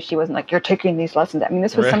course. I mean, she wasn't like, you're taking these lessons. I mean,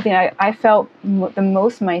 this was something I felt the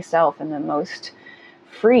most myself and the most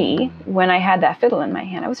free when I had that fiddle in my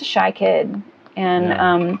hand. I was a shy kid,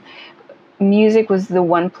 and music was the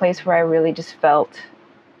one place where I really just felt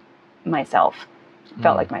myself,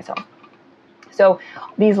 like myself. So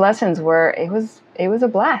these lessons it was a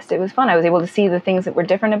blast. It was fun. I was able to see the things that were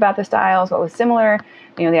different about the styles, what was similar,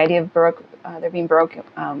 the idea of Baroque, there being Baroque,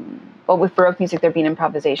 but with Baroque music, there being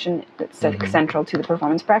improvisation that's central to the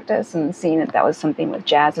performance practice, and seeing that was something with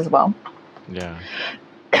jazz as well. Yeah.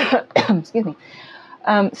 Excuse me.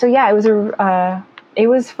 So yeah, it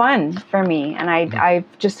was fun for me, and I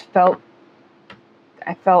just felt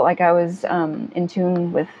like I was in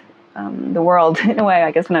tune with the world in a way,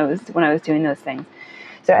 I guess, when I was doing those things.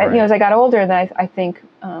 So as I got older, then I think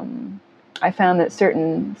I found that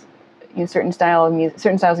certain styles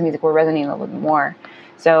of music were resonating a little bit more.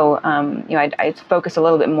 So I focused a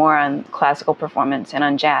little bit more on classical performance and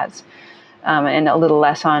on jazz, and a little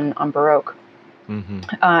less on Baroque.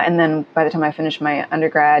 And then by the time I finished my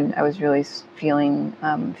undergrad, I was really feeling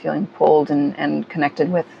pulled and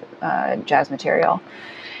connected with jazz material.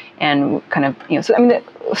 And kind of,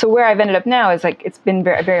 so where I've ended up now is like, it's been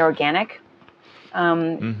very, very organic,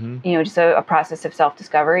 just a process of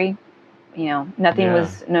self-discovery. Nothing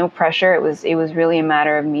was, no pressure. It was really a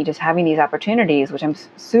matter of me just having these opportunities, which I'm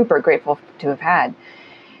super grateful to have had.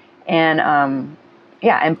 And,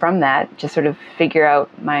 and from that, just sort of figure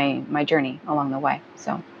out my journey along the way.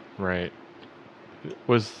 So. Right.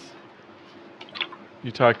 You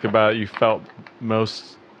talked about, you felt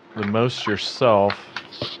the most yourself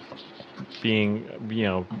being,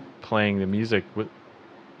 playing the music.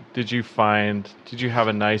 Did you have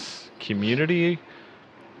a nice community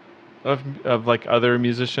of like other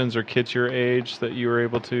musicians or kids your age that you were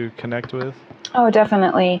able to connect with? Oh,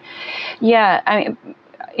 definitely. Yeah. I mean,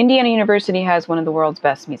 Indiana University has one of the world's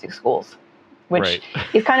best music schools, which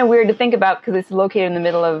is kind of weird to think about because it's located in the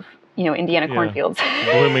middle of, Indiana cornfields.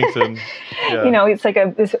 Bloomington. Yeah. It's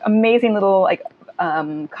like this amazing little like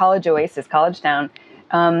college oasis, college town.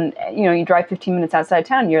 You drive 15 minutes outside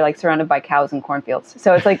town, you're like surrounded by cows and cornfields.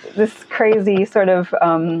 So it's like this crazy sort of, it's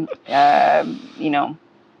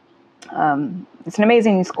an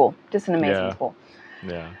amazing school, just an amazing school.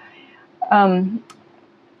 Yeah.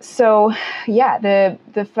 So yeah,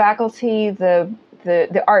 the faculty,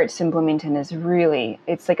 the arts in Bloomington is really,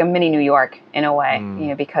 it's like a mini New York in a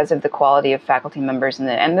way, because of the quality of faculty members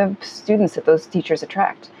and the students that those teachers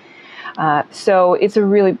attract. So it's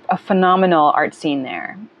a phenomenal art scene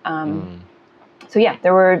there. So yeah,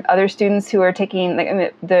 there were other students who are taking,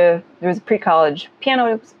 there was a pre-college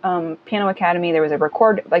piano academy. There was a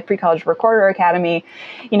pre-college recorder academy.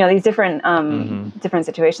 These different different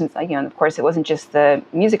situations. Like, of course, it wasn't just the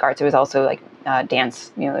music arts. It was also like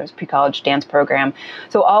dance. There was a pre-college dance program.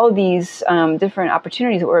 So all of these different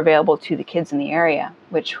opportunities that were available to the kids in the area,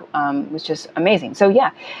 which was just amazing. So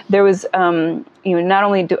yeah, there was not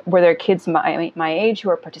only were there kids my age who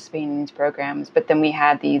were participating in these programs, but then we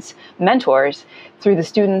had these mentors through the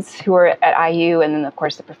students who were at IU, and then of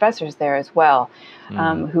course the professors there as well,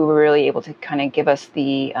 who were really able to kind of give us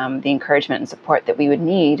the encouragement and support that we would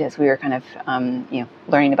need as we were kind of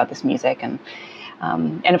learning about this music, and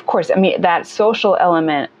of course, I mean, that social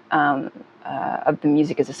element of the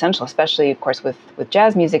music is essential, especially of course with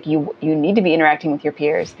jazz music. You need to be interacting with your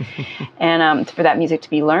peers, and for that music to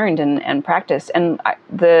be learned and practiced. And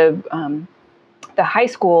the high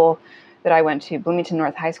school that I went to, Bloomington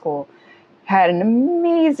North High School, had an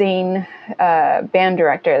amazing band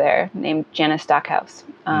director there named Janice Stockhouse,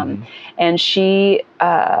 and she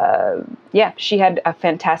had a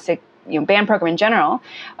fantastic band program in general.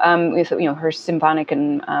 With her symphonic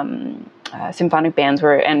and symphonic bands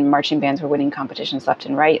and marching bands were winning competitions left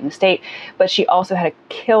and right in the state, but she also had a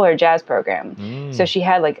killer jazz program. So she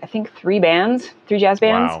had I think three jazz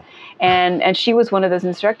bands. Wow. And she was one of those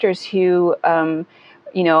instructors who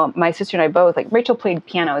my sister and I both, Rachel played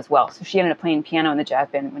piano as well, so she ended up playing piano in the jazz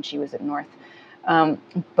band when she was at North.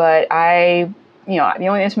 But the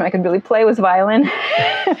only instrument I could really play was violin.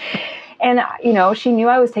 And, she knew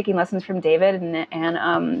I was taking lessons from David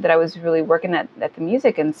and that I was really working at the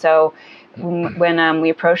music. And so when we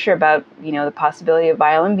approached her about, the possibility of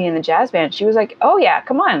violin being in the jazz band, she was like, oh yeah,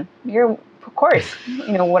 come on, of course,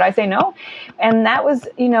 would I say no? And that was,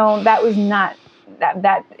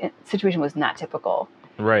 that situation was not typical.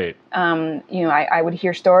 Right. I would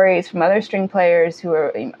hear stories from other string players who were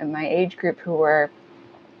in my age group who were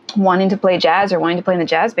wanting to play jazz or wanting to play in the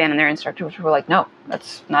jazz band, and their instructors were like, no,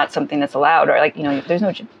 that's not something that's allowed, or there's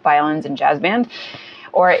no violins in jazz band.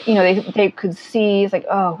 Or they could see it's like,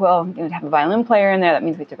 oh well, to have a violin player in there, that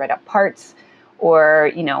means we have to write out parts,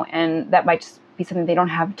 or and that might just be something they don't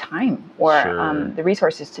have time or the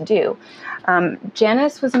resources to do.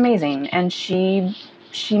 Janice was amazing, and she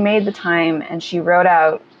made the time, and she wrote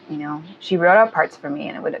out parts for me,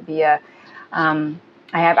 and it would be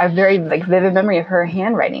I have a very vivid memory of her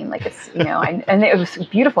handwriting, and it was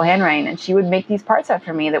beautiful handwriting. And she would make these parts out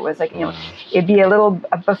for me. That was it'd be a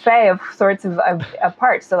buffet of sorts of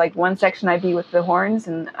parts. So one section I'd be with the horns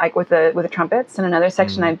and with the trumpets, and another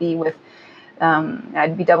section I'd be with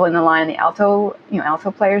I'd be doubling the line in the alto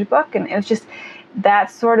player's book, and it was just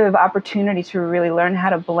that sort of opportunity to really learn how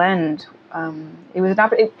to blend. It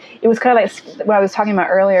was kind of like what I was talking about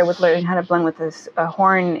earlier with learning how to blend with this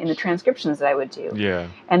horn in the transcriptions that I would do. Yeah.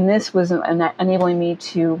 And this was enabling me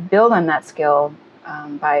to build on that skill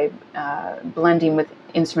by blending with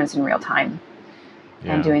instruments in real time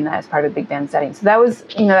and doing that as part of a big band setting. So that was,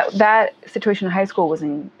 that situation in high school was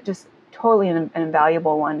just totally an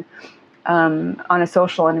invaluable one on a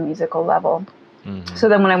social and a musical level. Mm-hmm. So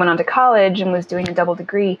then when I went on to college and was doing a double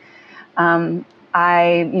degree,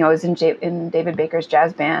 I was in David Baker's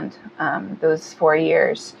jazz band those 4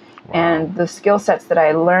 years. Wow. And the skill sets that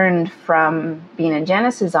I learned from being in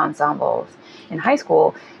Janice's ensembles in high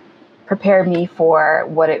school prepared me for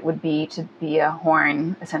what it would be to be a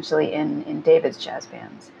horn, essentially, in David's jazz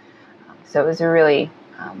bands. So it was a really,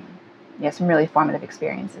 some really formative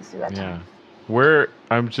experiences through that time.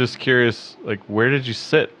 I'm just curious, where did you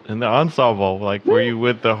sit in the ensemble? Were you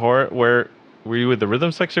with the horn? Were you with the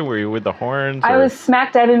rhythm section? Were you with the horns? I was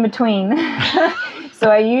smack dab in between.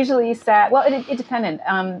 So I usually sat, well, it depended.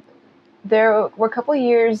 There were a couple of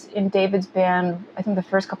years in David's band, I think the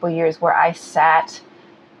first couple of years, where I sat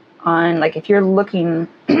on, if you're looking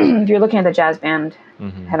at the jazz band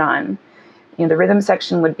head on, the rhythm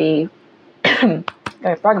section would be, got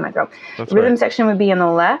a frog in my throat. The rhythm section would be on the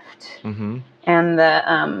left. Mm-hmm. And I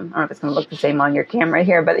don't know if it's going to look the same on your camera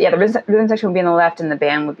here, but the rhythm section would be on the left and the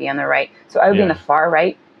band would be on the right. So I would be in the far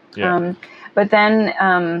right. Yeah. But then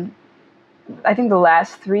I think the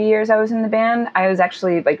last 3 years I was in the band, I was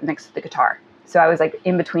actually next to the guitar. So I was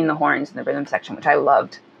in between the horns and the rhythm section, which I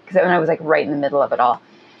loved because I was right in the middle of it all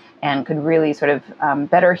and could really sort of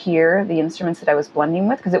better hear the instruments that I was blending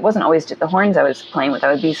with, because it wasn't always just the horns I was playing with.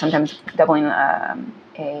 I would be sometimes doubling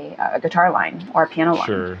a guitar line or a piano line.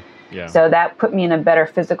 Sure. Yeah. So that put me in a better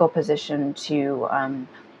physical position to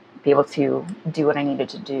be able to do what I needed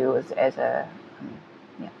to do as a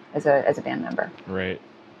band member. Right.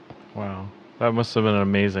 Wow. That must have been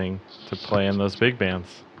amazing to play in those big bands.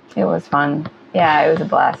 It was fun. Yeah, it was a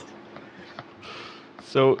blast.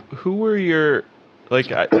 So who were your like,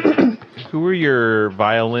 who were your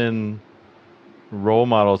violin role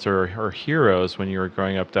models or heroes when you were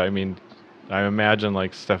growing up? I mean, I imagine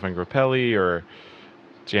like Stefan Grappelli or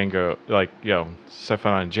Django, like,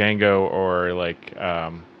 Stefan on Django, or like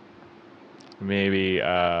maybe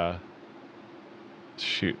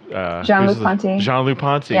Jean-Luc Ponty. Jean-Luc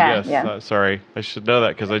Ponty, yeah, yes. Yeah. Sorry, I should know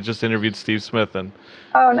that because I just interviewed Steve Smith and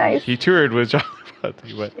oh, nice. he toured with Jean-Luc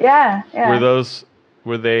Ponty. But yeah.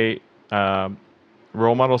 were they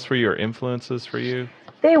role models for you or influences for you?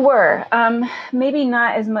 They were. Maybe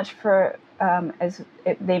not as much for as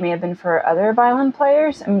they may have been for other violin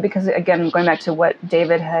players. I mean, because again, going back to what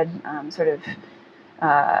David had sort of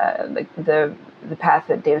like the path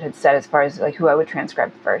that David had set as far as like who I would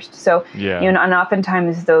transcribe first. So and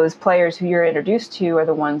oftentimes those players who you're introduced to are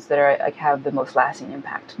the ones that are like have the most lasting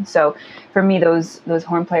impact. So for me, those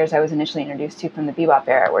horn players I was initially introduced to from the bebop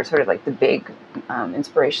era were sort of like the big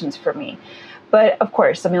inspirations for me. But of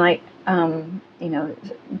course, I mean, like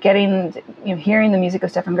hearing the music of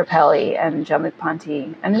Stefan Grappelli and Jean-Luc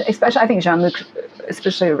Ponty, and especially I think Jean-Luc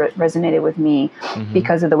especially resonated with me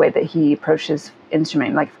because of the way that he approached his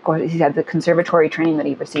instrument. Like, of course, he had the conservatory training that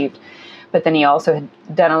he received, but then he also had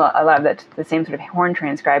done a lot of the same sort of horn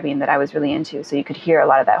transcribing that I was really into. So you could hear a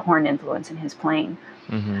lot of that horn influence in his playing.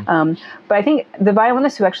 But I think the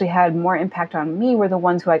violinists who actually had more impact on me were the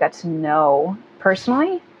ones who I got to know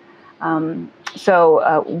personally.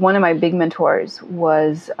 So one of my big mentors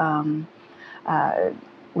was John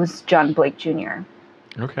Blake Jr.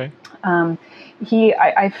 Okay. Where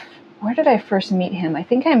did I first meet him? I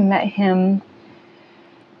think I met him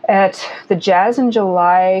at the Jazz in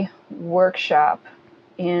July workshop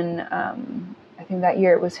in, I think that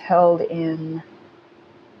year it was held in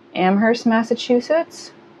Amherst,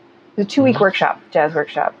 Massachusetts. It was a 2-week workshop, jazz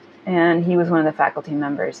workshop, and he was one of the faculty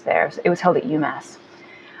members there. So it was held at UMass.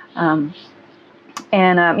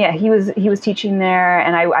 He was teaching there,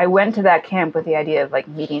 and I went to that camp with the idea of like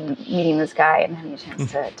meeting this guy and having a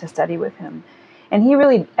chance to study with him, and he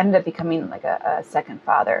really ended up becoming like a second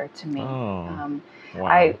father to me. Wow.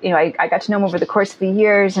 I got to know him over the course of the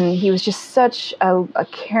years, and he was just such a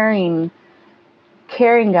caring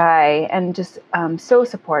guy, and just so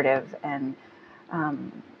supportive, and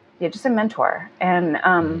just a mentor. And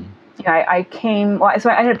so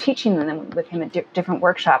I ended up teaching them with him at different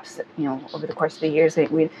workshops, over the course of the years.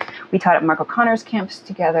 We taught at Mark O'Connor's camps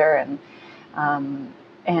together,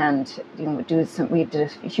 we did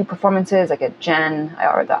a few performances like at Gen,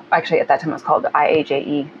 actually at that time it was called the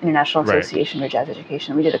IAJE, International Association for Jazz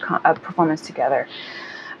Education. We did a performance together.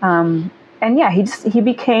 He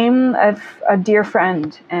became a dear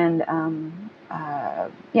friend, and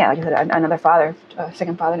like I said, another father, a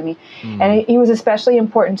second father to me. And he was especially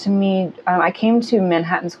important to me. I came to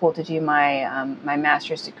Manhattan School to do my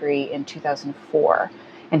master's degree in 2004,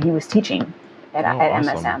 and he was teaching at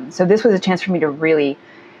MSM. So this was a chance for me to really,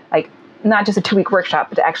 like, not just a 2-week workshop,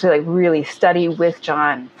 but to actually like really study with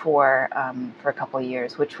John for a couple of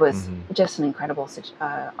years, which was just an incredible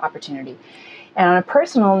opportunity. And on a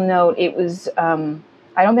personal note, it was.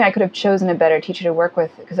 I don't think I could have chosen a better teacher to work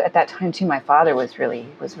with, because at that time too, my father was really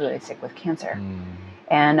sick with cancer,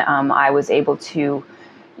 and I was able to,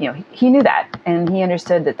 he knew that, and he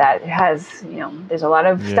understood that has, there's a lot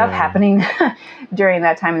of stuff happening during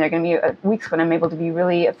that time, and there are going to be weeks when I'm able to be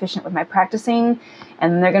really efficient with my practicing,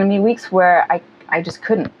 and there are going to be weeks where I just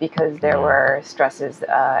couldn't, because there were stresses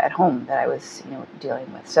at home that I was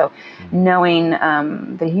dealing with. So knowing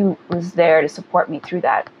that he was there to support me through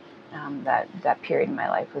that. That period in my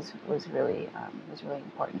life was really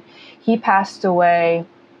important. He passed away.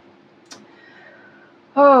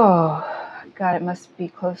 Oh God, it must be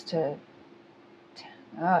close to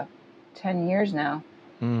 10 years now.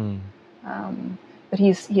 But he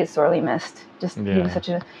is sorely missed. He was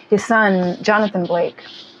his son Jonathan Blake,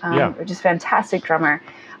 just fantastic drummer.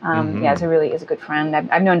 Is a good friend.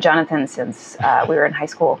 I've known Jonathan since we were in high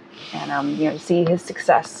school, and to see his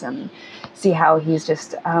success and see how he's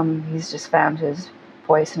just found his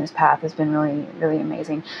voice and his path has been really, really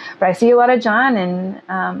amazing. But I see a lot of John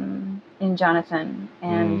in Jonathan,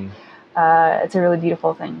 and it's a really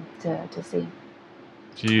beautiful thing to see.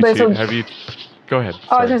 Have you? Go ahead.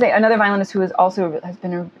 Oh, I was going to say another violinist who has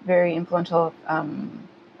been a very influential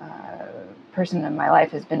person in my life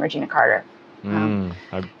has been Regina Carter. We've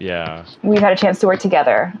had a chance to work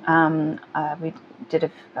together. We did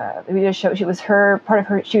a show. She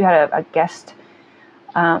had a guest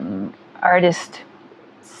artist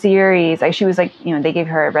series. Like, she was like, they gave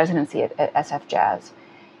her a residency at SF Jazz,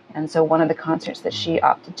 and so one of the concerts that she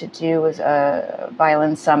opted to do was a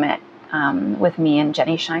violin summit with me and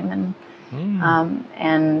Jenny Scheinman.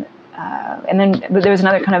 and then there was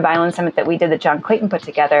another kind of violin summit that we did that John Clayton put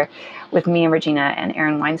together with me and Regina and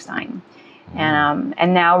Aaron Weinstein.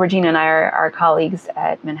 And now Regina and I are colleagues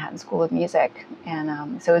at Manhattan School of Music.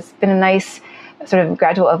 And so it's been a nice sort of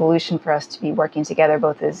gradual evolution for us to be working together,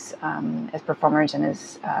 both as performers and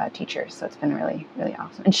as teachers. So it's been really, really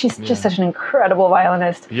awesome. And she's just such an incredible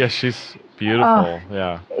violinist. Yeah, she's beautiful.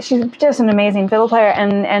 Yeah, she's just an amazing fiddle player,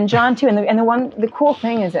 and John too. And the cool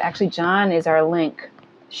thing is that actually John is our link,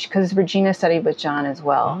 because Regina studied with John as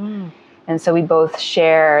well. Oh. And so we both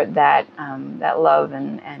share that love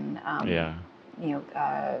and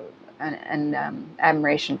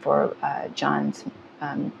admiration for John's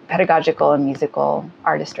pedagogical and musical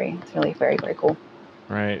artistry. It's really very, very cool.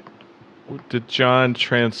 Right. Did John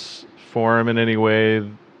transform in any way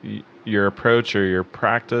your approach or your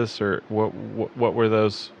practice, or what were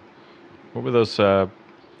those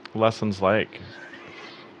lessons like?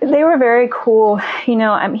 They were very cool.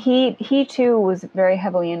 He too was very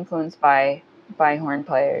heavily influenced by horn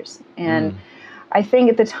players. And I think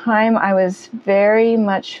at the time I was very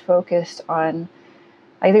much focused on,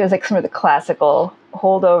 I think it was like some of the classical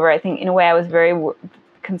holdover. I think in a way I was very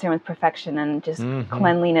concerned with perfection and just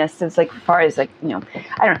cleanliness. It's like far as I don't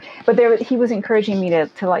know. But he was encouraging me to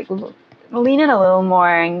like lean in a little more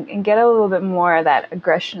and get a little bit more of that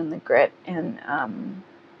aggression and the grit and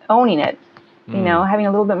owning it. Having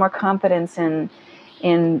a little bit more confidence in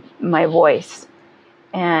my voice,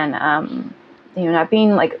 and not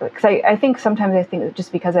being like, because I think sometimes I think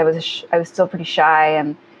just because I was still pretty shy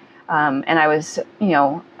and I was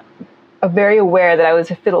very aware that I was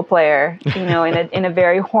a fiddle player, in a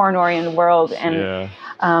very horn oriented world, and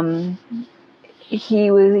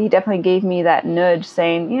he definitely gave me that nudge,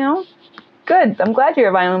 saying, good, I'm glad you're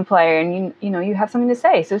a violin player, and you have something to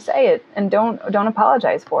say, so say it, and don't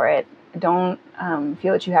apologize for it. Don't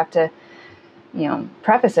feel that you have to,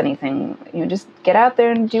 preface anything. Just get out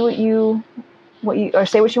there and do what you or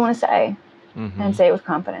say what you want to say, and say it with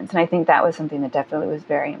confidence. And I think that was something that definitely was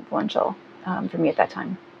very influential for me at that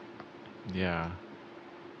time. Yeah.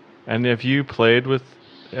 And have you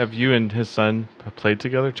and his son played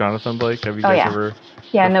together, Jonathan Blake? Have you guys ever?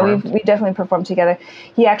 Yeah, performed? No, we definitely performed together.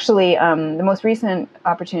 He actually, the most recent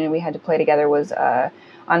opportunity we had to play together was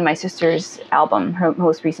on my sister's album, her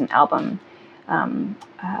most recent album.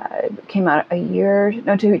 Came out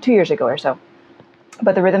 2 years ago or so.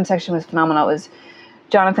 But the rhythm section was phenomenal. It was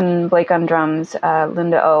Jonathan Blake on drums,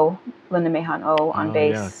 Linda Mahon on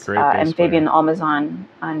bass, and Fabian Almazan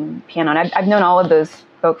on piano. And I've known all of those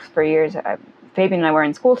folks for years. Fabian and I were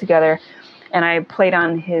in school together, and I played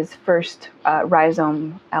on his first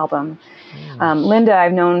Rhizome album. Linda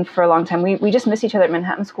I've known for a long time. We just missed each other at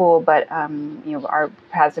Manhattan School, but our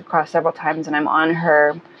paths have crossed several times, and I'm on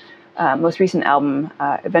her most recent album,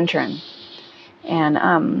 Adventurin'.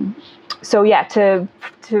 And so yeah, to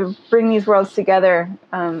bring these worlds together,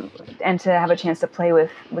 and to have a chance to play with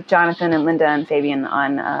Jonathan and Linda and Fabian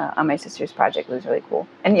on my sister's project was really cool.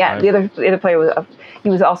 And yeah, the other player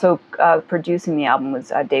was also producing the album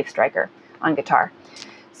was Dave Stryker on guitar.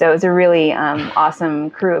 So it was a really awesome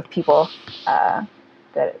crew of people that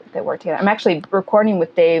worked together. I'm actually recording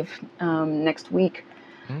with Dave next week.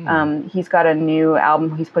 He's got a new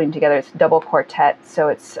album he's putting together. It's double quartet. So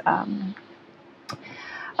it's John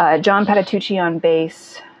Patitucci on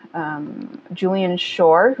bass, Julian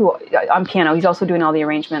Shore, who on piano. He's also doing all the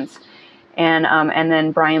arrangements, and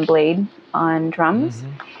then Brian Blade on drums,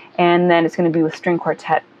 and then it's going to be with string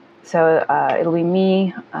quartet. So it'll be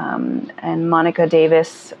me and Monica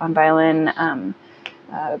Davis on violin,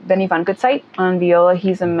 Benny Von Goodsite on viola.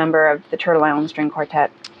 He's a member of the Turtle Island String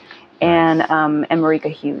Quartet. And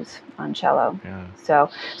Marika Hughes on cello. Yeah. So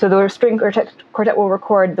the string quartet will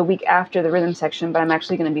record the week after the rhythm section, but I'm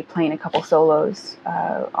actually going to be playing a couple solos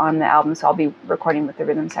on the album, so I'll be recording with the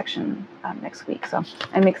rhythm section next week. So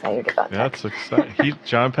I'm excited about that. That's exciting.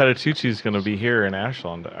 John Patitucci is going to be here in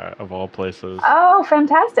Ashland, of all places. Oh,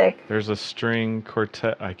 fantastic! There's a string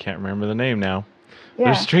quartet. I can't remember the name now. Yeah.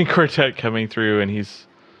 There's a string quartet coming through, and he's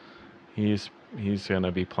going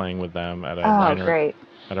to be playing with them at a winery. Great.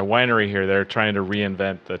 At a winery here. They're trying to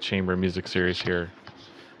reinvent the chamber music series here,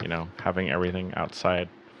 having everything outside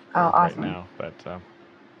awesome. Right now. But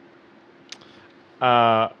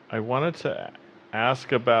I wanted to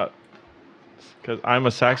ask about, because I'm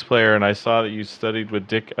a sax player and I saw that you studied with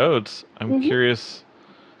Dick Oates. I'm curious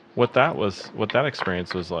what that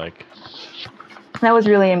experience was like. That was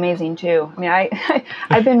really amazing too. I mean,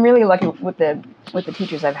 I've been really lucky with the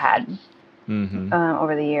teachers I've had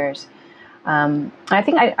over the years. I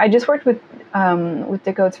think I just worked with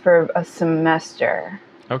Dick Oates for a semester.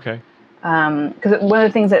 Okay. Because one of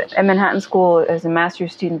the things at Manhattan School, as a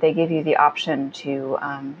master's student, they give you the option to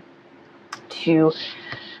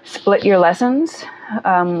split your lessons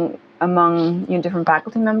among different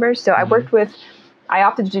faculty members. So I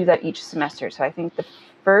opted to do that each semester. So I think the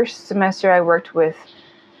first semester I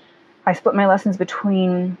split my lessons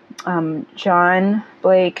between John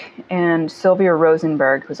Blake and Sylvia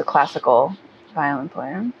Rosenberg, who's a classical violin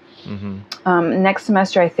player. Mm-hmm. Next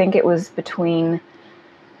semester, I think it was between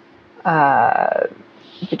John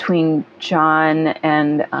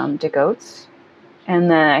and Dick Oates. And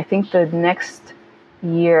then I think the next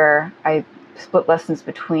year, I split lessons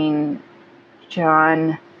between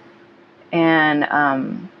John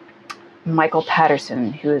and Michael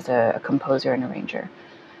Patterson, who is a composer and arranger.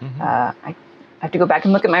 Mm-hmm. I have to go back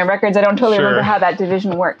and look at my records. I don't totally remember how that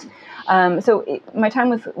division worked. My time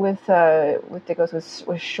with Dick Oates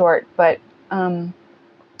was short, but I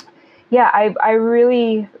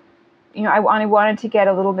really, I wanted to get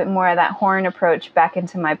a little bit more of that horn approach back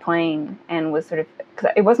into my playing, and was sort of, because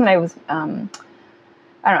it wasn't, I was, I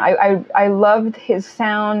don't know, I loved his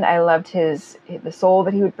sound. I loved the soul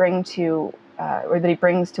that he would bring to, or that he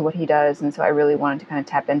brings to what he does, and so I really wanted to kind of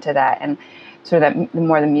tap into that and sort of that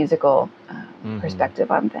more the musical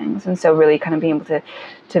perspective on things, and so really kind of being able to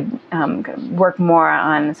kind of work more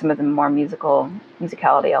on some of the more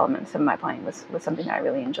musicality elements of my playing was something that I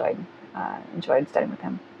really enjoyed studying with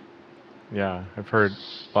him. Yeah, I've heard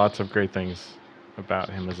lots of great things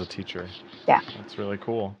about him as a teacher. Yeah, that's really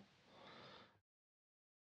cool.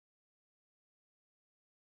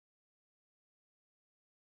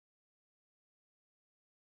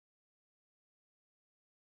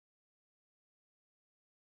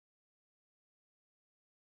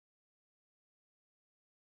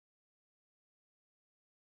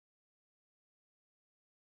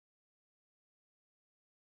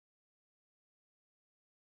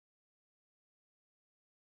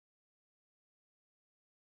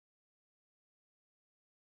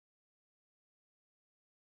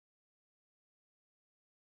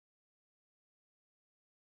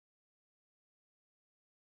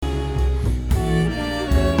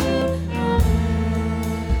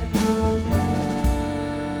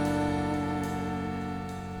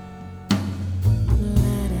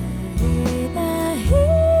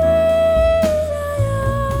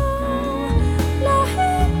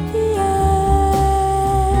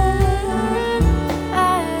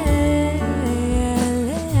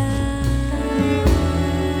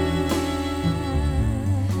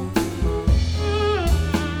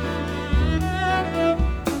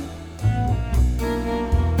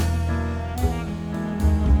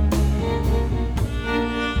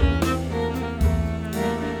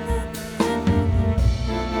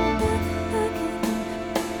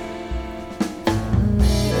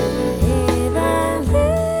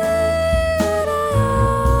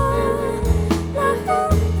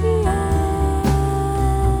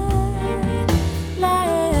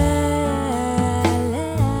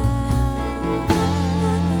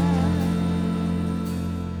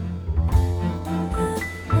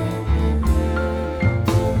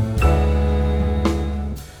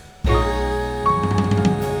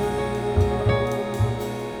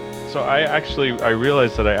 I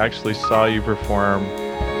realized that I actually saw you perform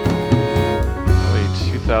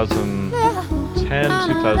 2010,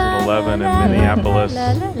 2011 in Minneapolis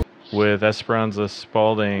with Esperanza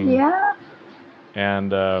Spalding. Yeah.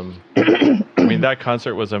 And I mean, that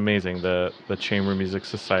concert was amazing. The Chamber Music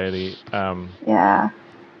Society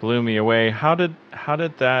blew me away. How did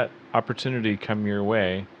that opportunity come your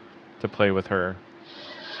way to play with her?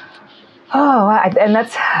 Oh, and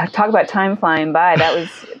that's, talk about time flying by. That was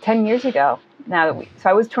 10 years ago. So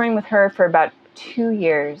I was touring with her for about 2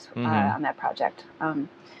 years on that project.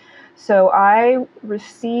 So I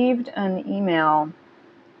received an email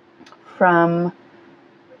from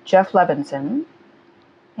Jeff Levinson,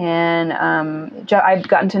 and I'd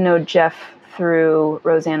gotten to know Jeff through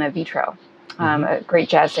Rosanna Vitro, a great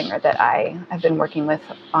jazz singer that I have been working with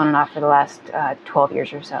on and off for the last 12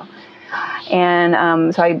 years or so.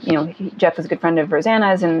 And so Jeff was a good friend of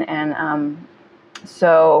Rosanna's, and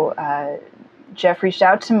so Jeff reached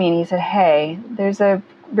out to me and he said, "Hey, there's a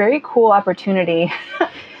very cool opportunity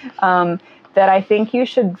that I think you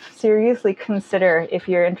should seriously consider if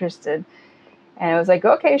you're interested." And I was like,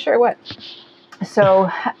 "Okay, sure, what?"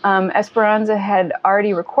 So Esperanza had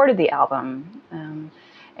already recorded the album,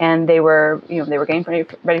 and they were getting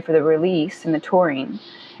ready for the release and the touring.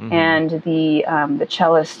 Mm-hmm. And the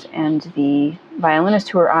cellist and the violinist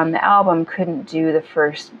who were on the album couldn't do the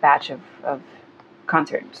first batch of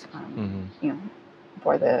concerts,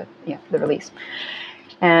 for the release.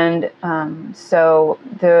 And so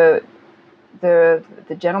the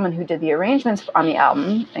gentleman who did the arrangements on the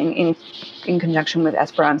album in conjunction with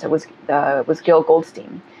Esperanza was Gil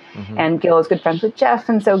Goldstein. Mm-hmm. And Gil is good friends with Jeff,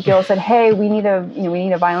 and so Gil said, "Hey, we need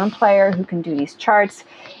a violin player who can do these charts.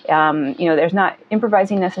 There's not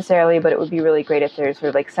improvising necessarily, but it would be really great if they're sort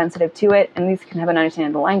of like sensitive to it, and these can have an understanding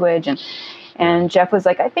of the language." And Jeff was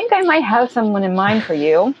like, "I think I might have someone in mind for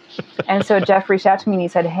you." And so Jeff reached out to me and he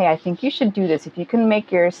said, "Hey, I think you should do this. If you can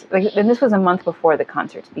make yours," and this was a month before the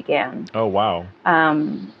concerts began. Oh, wow.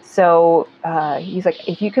 So he's like,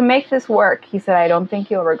 "If you can make this work," he said, "I don't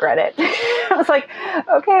think you'll regret it." I was like,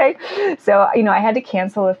 okay. So, I had to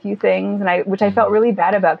cancel a few things, which I felt really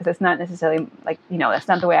bad about, because it's not necessarily like, that's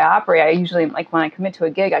not the way I operate. I usually, like, when I commit to a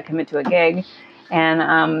gig, I commit to a gig. And,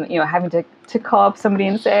 having to call up somebody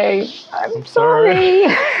and say, I'm sorry.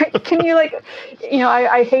 Can you,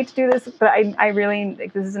 I hate to do this, but I really,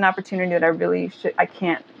 this is an opportunity that I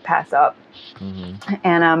can't pass up. Mm-hmm.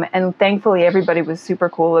 And thankfully everybody was super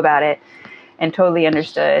cool about it and totally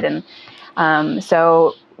understood. And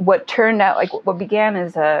so what turned out, what began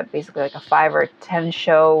as basically like a 5 or 10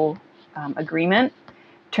 show agreement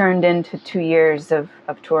turned into 2 years of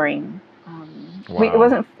touring.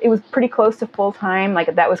 Wow. It was pretty close to full time.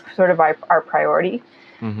 Like, that was sort of our priority.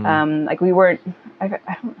 Mm-hmm. We weren't,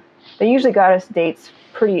 they usually got us dates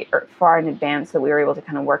pretty far in advance, that we were able to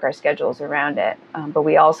kind of work our schedules around it. But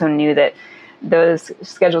we also knew that those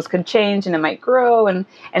schedules could change and it might grow. And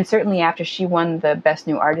certainly after she won the Best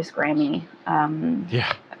New Artist Grammy,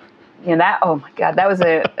 oh my God, that was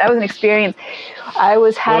an experience. I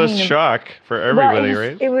was having a shock for everybody,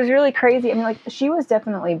 right? It was really crazy. I mean, she was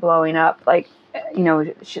definitely blowing up.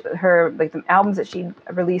 The albums that she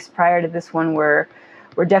released prior to this one were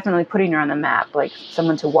definitely putting her on the map, like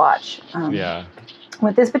someone to watch.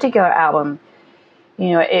 With this particular album,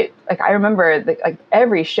 I remember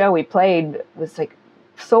every show we played was like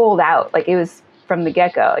sold out. Like, it was from the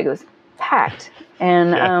get-go. Like, it was packed.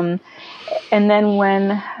 And and then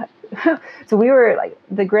when so we were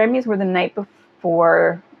the Grammys were the night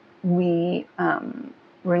before we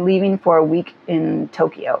were leaving for a week in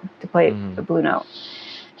Tokyo to play the Blue Note.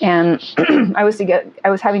 And I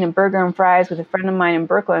was having a burger and fries with a friend of mine in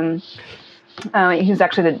Brooklyn. He was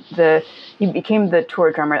actually he became the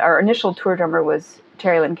tour drummer. Our initial tour drummer was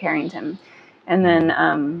Terry Lynn Carrington. And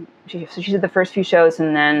then she did the first few shows,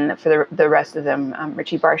 and then for the rest of them,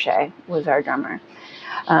 Richie Barchet was our drummer.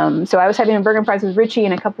 So I was having a burger and fries with Richie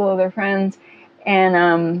and a couple of other friends,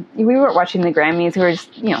 and we weren't watching the Grammys. We were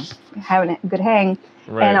just, having a good hang.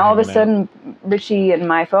 Right, and all of a sudden, Richie and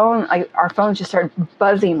my phone, our phones just started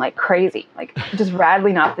buzzing like crazy, just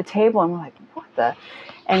rattling off the table. And we're like, what the?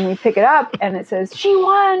 And we pick it up, and it says, she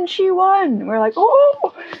won. And we're like,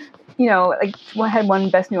 oh! Had won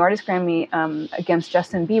Best New Artist Grammy against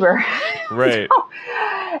Justin Bieber. Right. So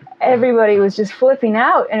everybody was just flipping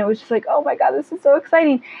out, and it was just like, oh my God, this is so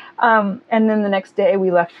exciting. And then the next day we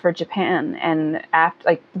left for Japan, and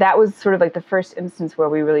after that was sort of the first instance where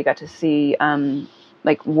we really got to see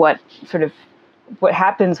what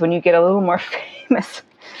happens when you get a little more famous.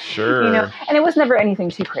 Sure. And it was never anything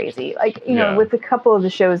too crazy. With a couple of the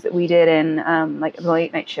shows that we did in, the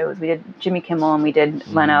late night shows, we did Jimmy Kimmel and we did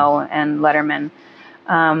Leno and Letterman.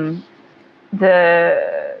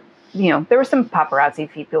 There were some paparazzi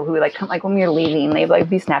people who would come, when we were leaving, they'd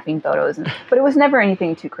be snapping photos, but it was never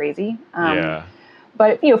anything too crazy.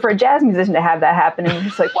 But for a jazz musician to have that happen, it was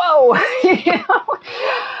just like, whoa,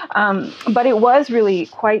 But it was really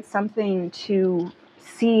quite something to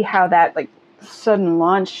see how that sudden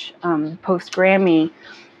launch post Grammy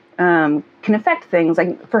can affect things.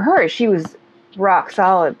 For her, she was rock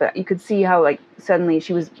solid, but you could see how suddenly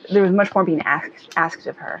there was much more being asked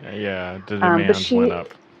of her. The demands went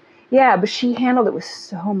up. Yeah, but she handled it with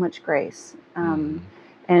so much grace. And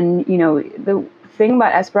the thing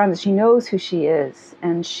about Esperanza, she knows who she is,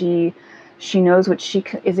 and she knows what she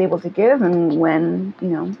is able to give, and when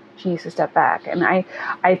she needs to step back. And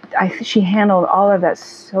she handled all of that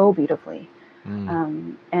so beautifully.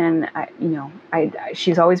 And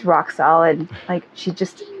she's always rock solid.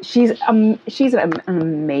 She's an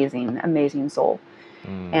amazing soul.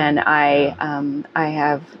 And I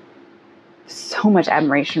have so much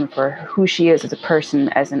admiration for who she is as a person,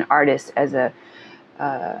 as an artist, as a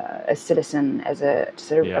citizen, as a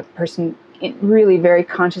person really very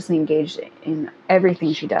consciously engaged in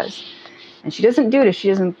everything she does. And she doesn't do it if she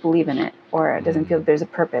doesn't believe in it, or doesn't feel that there's a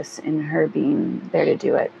purpose in her being there to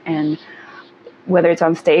do it. And whether it's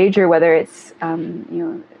on stage or whether it's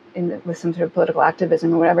with some sort of political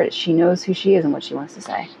activism or whatever, she knows who she is and what she wants to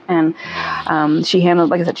say. And she handled,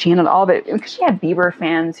 like I said, all of it, because she had Bieber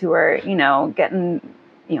fans who were getting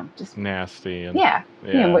just nasty. And,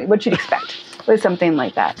 what you'd expect. was something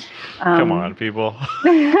like that. Come on, people.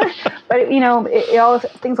 But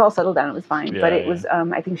things all settled down. It was fine. But it was.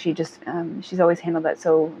 I think she just. She's always handled that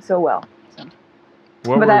so well. So.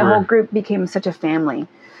 But that whole group became such a family.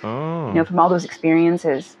 Oh. From all those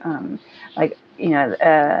experiences.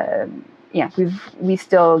 We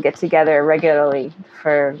still get together regularly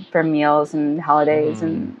for meals and holidays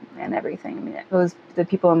and everything. I mean, the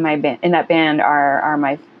people in my band, in that band, are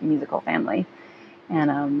my musical family,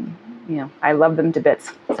 and I love them to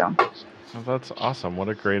bits. So. Well, that's awesome! What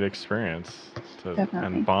a great experience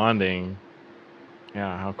and bonding.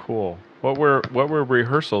 Yeah, how cool! What were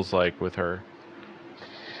rehearsals like with her?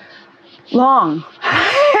 Long,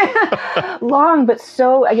 but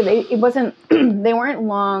so it wasn't. They weren't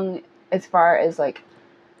long as far as like.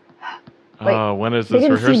 When is this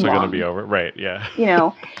rehearsal going to be over? Right. Yeah.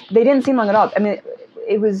 They didn't seem long at all. I mean,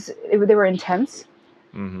 they were intense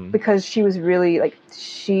because she was really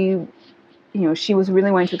she was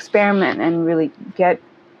really wanting to experiment and really get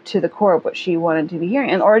to the core of what she wanted to be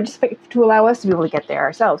hearing, or just to allow us to be able to get there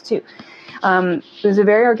ourselves too. It was a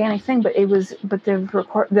very organic thing, but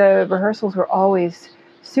the rehearsals were always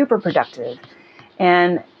super productive.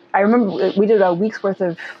 And I remember we did a week's worth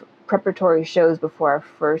of preparatory shows before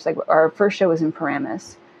our first show was in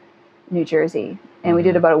Paramus, New Jersey, and we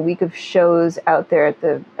did about a week of shows out there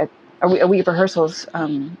a week of rehearsals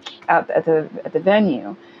out at the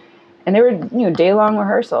venue, and they were day-long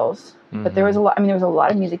rehearsals. But there was a lot. I mean, there was a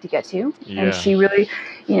lot of music to get to, and she really,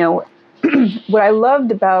 what I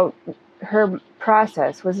loved about her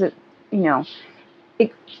process was that,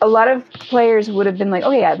 a lot of players would have been like,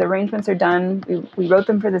 oh yeah, the arrangements are done. We wrote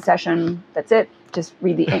them for the session. That's it. Just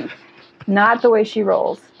read the ink. Not the way she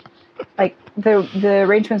rolls. Like the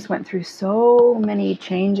arrangements went through so many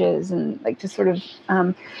changes and just sort of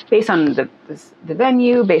based on the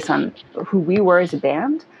venue, based on who we were as a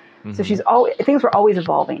band. So things were always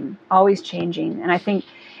evolving, always changing. And I think,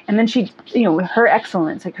 and then she, her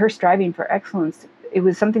excellence, her striving for excellence, it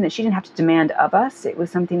was something that she didn't have to demand of us. It was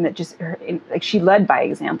something that just she led by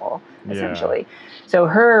example, essentially. So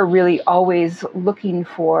her really always looking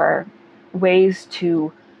for ways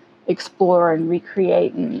to explore and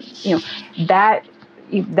recreate, and that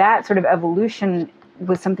sort of evolution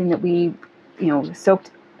was something that we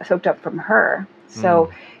soaked up from her. So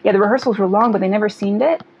the rehearsals were long, but they never seemed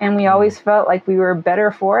it, and we always felt like we were better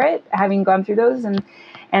for it, having gone through those.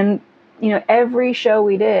 And every show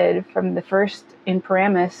we did, from the first in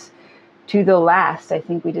Paramus to the last, I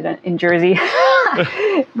think we did in Jersey,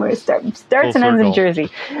 where it starts and ends in Jersey.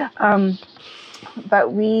 But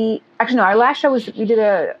our last show we did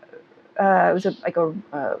it was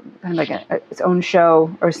kind of its own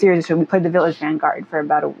show or series of shows. We played the Village Vanguard for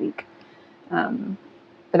about a week.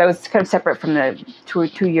 But that was kind of separate from the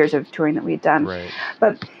 2 years of touring that we had done. Right.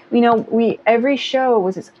 But every show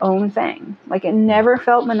was its own thing. Like, it never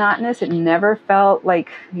felt monotonous. It never felt like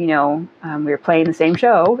we were playing the same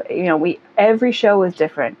show. Every show was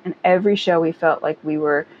different, and every show we felt like we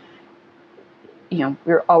were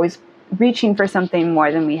always reaching for something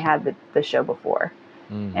more than we had the show before.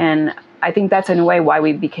 And I think that's in a way why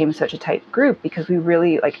we became such a tight group, because we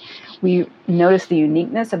really we noticed the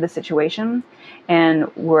uniqueness of the situation, and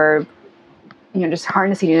were just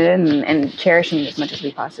harnessing it and cherishing it as much as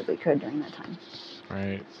we possibly could during that time.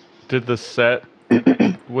 Right. Did the set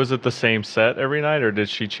was it the same set every night, or did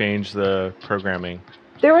she change the programming?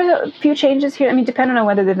 There were a few changes here. I mean, depending on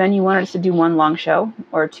whether the venue wanted us to do one long show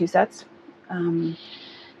or two sets. And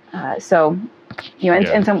with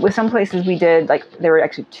some places we did, there were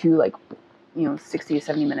actually two 60 to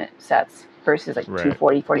 70 minute sets versus two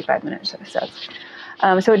 40, 45 minute sets.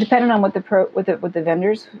 So it depended on what the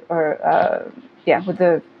vendors or what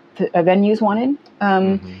the venues wanted.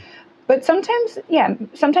 But sometimes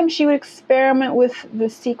she would experiment with the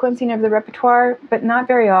sequencing of the repertoire, but not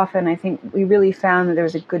very often. I think we really found that there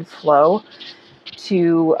was a good flow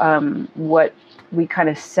to what we kind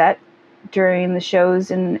of set during the shows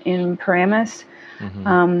in Paramus.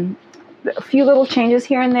 A few little changes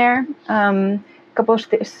here and there. A couple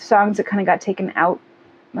of songs that kind of got taken out.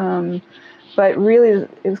 But really,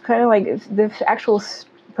 it was kind of like the actual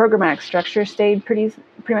programmatic structure stayed pretty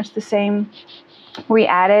much the same. We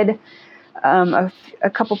added a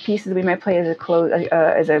couple pieces we might play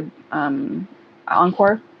as a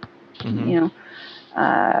encore, but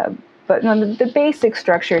no, the basic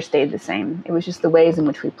structure stayed the same. It was just the ways in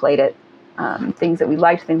which we played it, things that we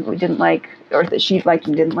liked, things that we didn't like, or that she liked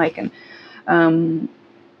and didn't like, and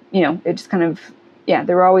it just kind of. Yeah,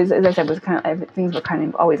 there were always, as I said, things were kind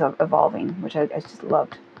of always evolving, which I just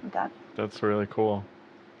loved with that. That's really cool.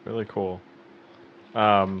 Really cool.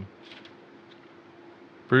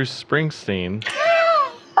 Bruce Springsteen.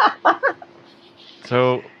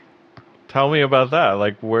 So tell me about that.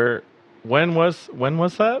 Like when was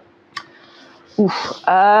that?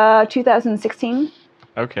 2016.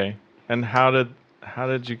 Okay. And how did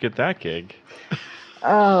you get that gig?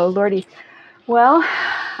 Oh, Lordy. Well,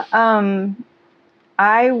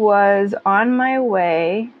 I was on my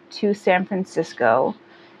way to San Francisco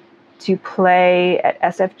to play at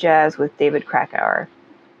SF Jazz with David Krakauer.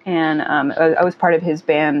 And I was part of his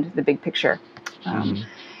band, The Big Picture.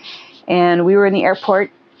 And we were in the airport.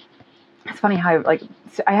 It's funny how I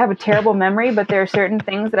have a terrible memory, but there are certain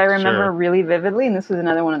things that I remember really vividly, and this was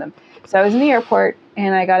another one of them. So I was in the airport,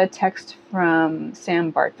 and I got a text from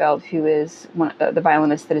Sam Bartfeld, who is the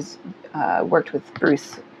violinist that has worked with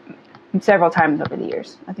Bruce several times over the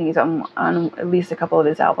years. I think he's on at least a couple of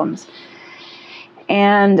his albums.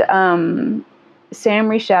 And Sam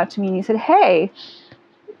reached out to me, and he said, "Hey,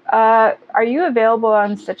 are you available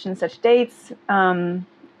on such and such dates?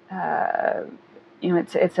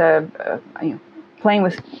 It's a playing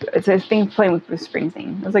with Bruce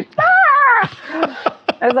Springsteen." I was like, ah!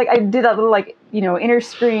 I did that little inner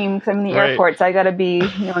scream because I'm in the airport, so I got to be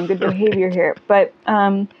on good behavior here. But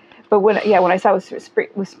when I saw it with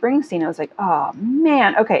Springsteen, I was like, oh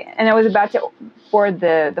man, okay. And I was about to board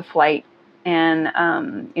the flight, and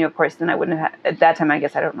of course, then I wouldn't have at that time. I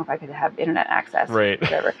guess I don't know if I could have internet access, right?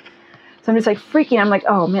 Whatever. So I'm just freaking. I'm like,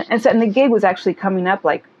 oh man, and the gig was actually coming up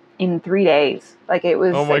in 3 days. It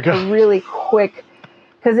was a really quick,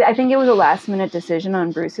 because I think it was a last minute decision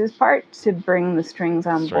on Bruce's part to bring the strings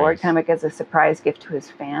on board, kind of as a surprise gift to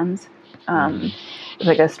his fans. It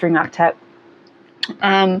was a string octet.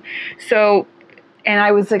 So, and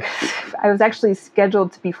I was actually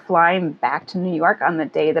scheduled to be flying back to New York on the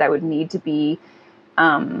day that I would need to be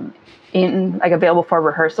available for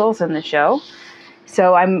rehearsals in the show.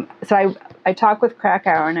 So I talked with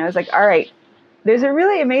Krakauer, and I was like, all right, there's a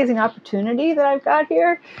really amazing opportunity that I've got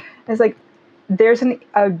here. I was like, there's an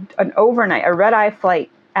overnight, a red-eye flight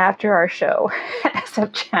after our show at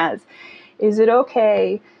SF Jazz. Is it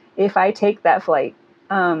okay if I take that flight?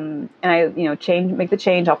 And I, make the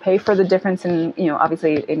change. I'll pay for the difference in,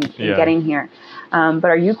 obviously in getting here. But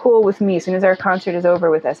are you cool with me, as soon as our concert is over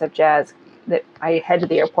with SF Jazz, that I head to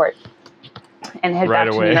the airport and head back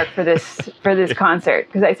to New York for this concert?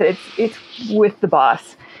 Because I said, it's with the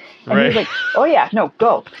boss. And he was like, oh yeah, no,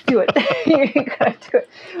 go, do it. You gotta do it,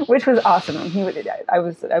 which was awesome. And I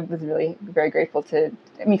was really very grateful because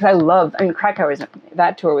Krakauer's,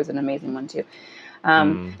 that tour was an amazing one too.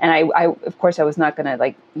 And I of course I was not going to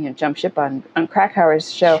jump ship on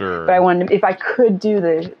Krakauer's show, but I wanted to, if I could do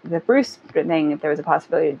the Bruce thing, if there was a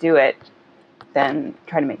possibility to do it, then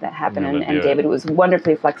try to make that happen. And David was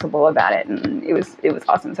wonderfully flexible about it, and it was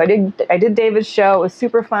awesome. So I did David's show. It was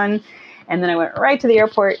super fun. And then I went right to the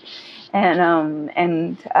airport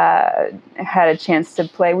and had a chance to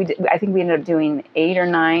play. I think we ended up doing 8 or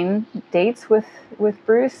 9 dates with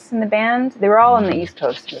Bruce and the band. They were all on the East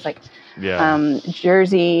Coast. It was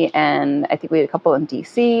Jersey, and I think we had a couple in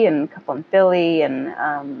DC and a couple in Philly and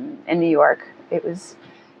New York. It was,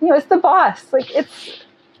 it's the boss. It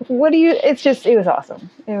was awesome.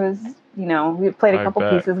 It was, we played a couple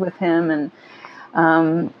pieces with him, and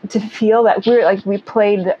to feel that we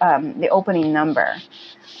played the opening number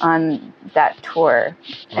on that tour.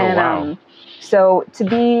 So to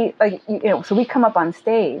be so we come up on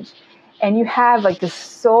stage, and you have this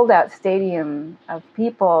sold out stadium of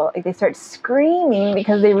people. They start screaming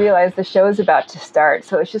because they realize the show's about to start.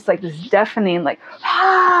 So it's just this deafening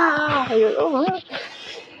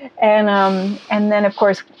and then of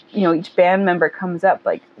course each band member comes up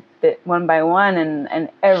one by one, and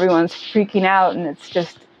everyone's freaking out, and it's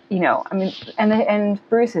just and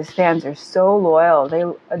Bruce's fans are so loyal. They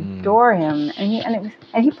adore him, and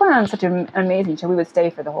he put on such an amazing show. We would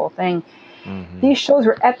stay for the whole thing. These shows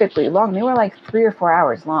were epically long. They were 3 or 4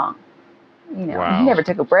 hours long. Wow. He never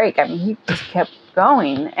took a break. He just kept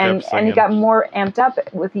going, and he got more amped up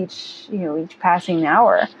with each passing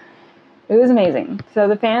hour. It was amazing. So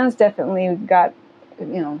the fans definitely got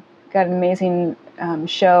an amazing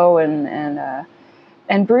show,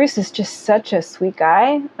 and Bruce is just such a sweet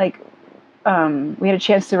guy. We had a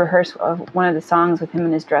chance to rehearse one of the songs with him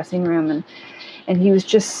in his dressing room, and he was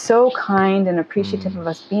just so kind and appreciative of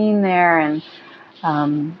us being there. And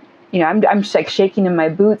I'm just shaking in my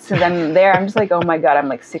boots as I'm there. I'm just oh my God,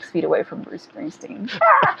 I'm 6 feet away from Bruce Springsteen.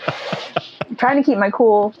 I'm trying to keep my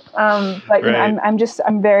cool, but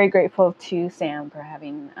I'm very grateful to Sam for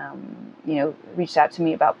having reached out to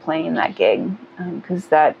me about playing that gig, because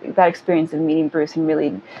that experience of meeting Bruce and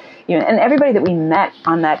really and everybody that we met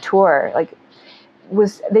on that tour,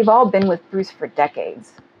 they've all been with Bruce for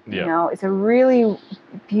decades. You know, it's a really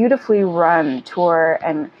beautifully run tour,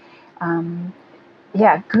 and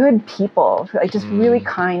good people, like just really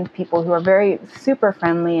kind people who are very super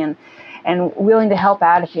friendly and willing to help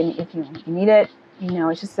out if you need it. You know,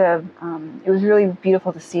 it's just it was really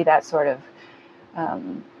beautiful to see that sort of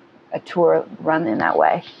a tour run in that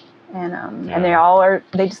way, and they all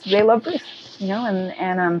they love Bruce, you know,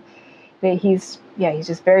 and he's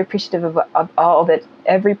just very appreciative of all that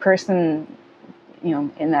every person, you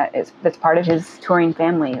know, that's part of his touring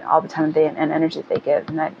family, all the time and energy that they give,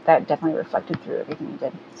 and that definitely reflected through everything he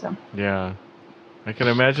did. So yeah, I can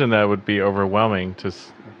imagine that would be overwhelming to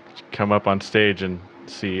come up on stage and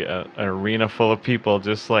see an arena full of people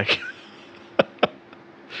just like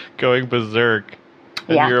going berserk,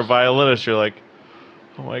 and you're a violinist. You're like,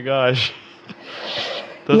 oh my gosh.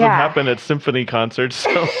 Doesn't happen at symphony concerts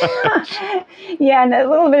so much. And a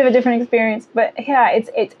little bit of a different experience, but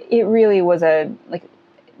it really was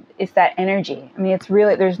it's that energy. I mean, it's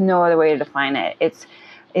really, there's no other way to define it.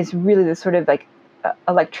 It's really the sort of like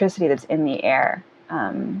electricity that's in the air.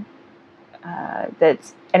 And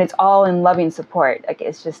it's all in loving support. Like,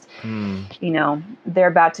 it's just, you know, they're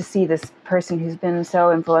about to see this person who's been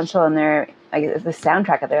so influential in their, like, the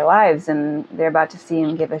soundtrack of their lives, and they're about to see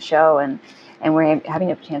him give a show, and we're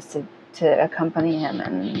having a chance to accompany him,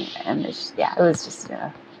 and it's, it was just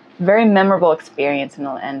a very memorable experience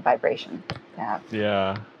and vibration to have.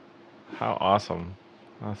 Yeah, how awesome!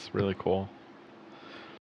 That's really cool.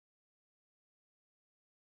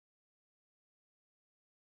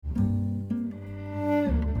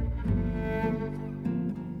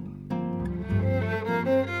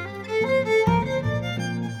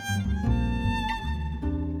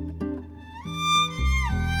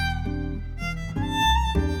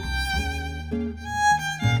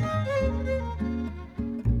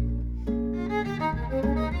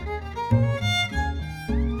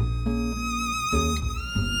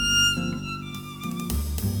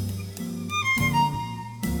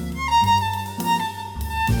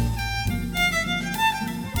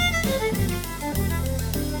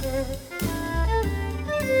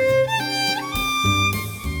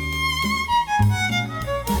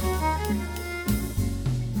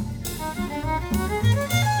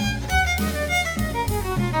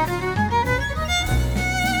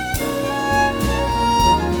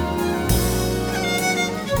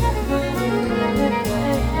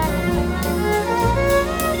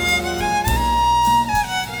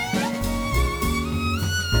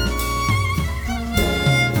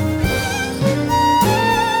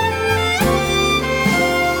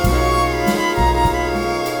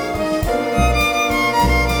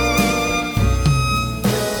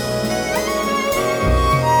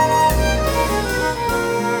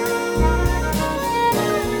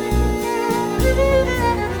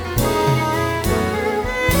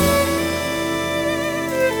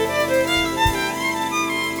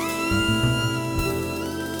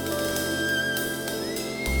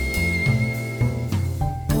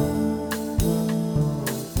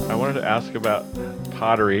 Ask about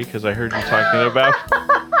pottery, because I heard you talking about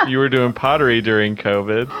you were doing pottery during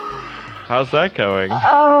COVID. How's that going?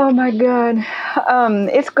 Oh my God,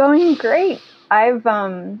 it's going great. I've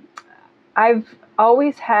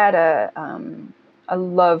always had a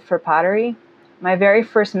love for pottery. My very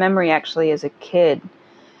first memory, actually, as a kid,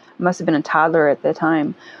 must have been a toddler at the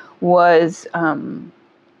time, was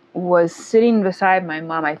sitting beside my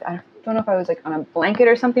mom. I don't know if I was like on a blanket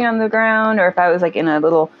or something on the ground, or if I was like in a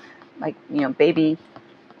little, like, you know, baby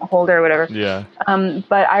holder or whatever. Yeah.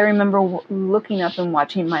 But I remember looking up and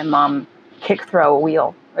watching my mom kick throw a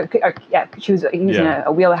wheel. She was using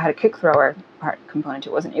a wheel that had a kick thrower part component.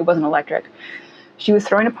 It wasn't electric. She was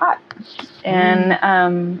throwing a pot,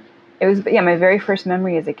 and it was my very first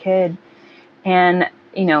memory as a kid. And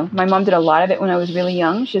you know, my mom did a lot of it when I was really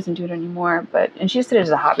young. She doesn't do it anymore, and she just did it as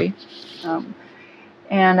a hobby.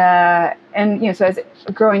 And you know, so as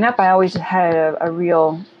growing up, I always had a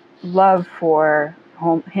real love for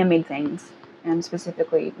handmade things, and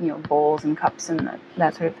specifically, you know, bowls and cups and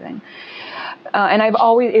that sort of thing. And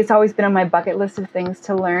it's always been on my bucket list of things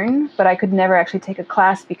to learn, but I could never actually take a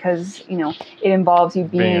class because, you know, it involves you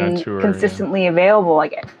being tour, consistently available,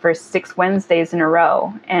 like for 6 Wednesdays in a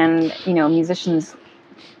row. And, you know, musicians,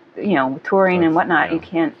 you know, touring and whatnot, you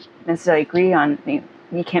can't necessarily agree on,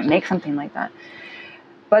 you can't make something like that.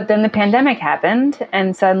 But then the pandemic happened,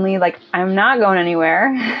 and suddenly, like, I'm not going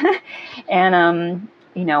anywhere. And,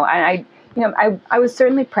 you know, I I was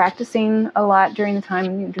certainly practicing a lot during the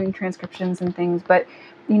time, doing transcriptions and things, but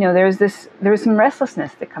there's some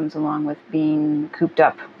restlessness that comes along with being cooped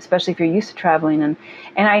up, especially if you're used to traveling.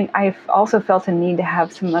 And I've also felt a need to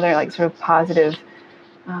have some other like sort of positive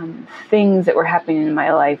things that were happening in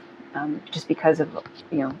my life, just because of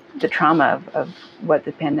the trauma of what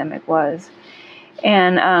the pandemic was.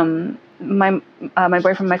 And my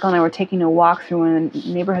boyfriend Michael and I were taking a walk through one of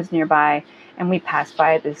the neighborhoods nearby, and we passed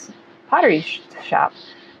by this pottery shop.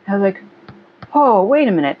 I was like, oh, wait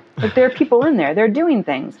a minute. Like, there are people in there. They're doing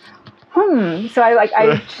things. So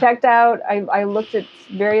I checked out, I looked at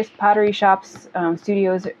various pottery shops,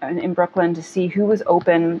 studios in Brooklyn to see who was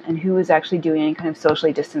open and who was actually doing any kind of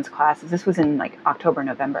socially distanced classes. This was in like October,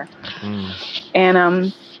 November.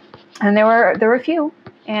 And there were a few.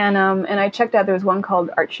 And I checked out, there was one called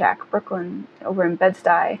Art Shack Brooklyn over in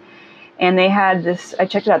Bed-Stuy. And they had this, I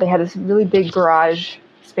checked it out, they had this really big garage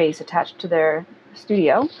space attached to their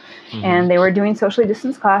studio. And they were doing socially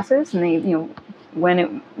distanced classes, and they, when it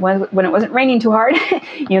wasn't raining too hard,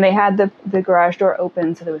 they had the garage door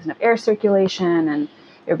open so there was enough air circulation, and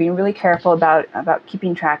they were being really careful about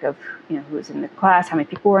keeping track of who was in the class, how many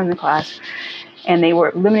people were in the class, and they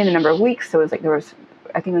were limiting the number of weeks. So it was like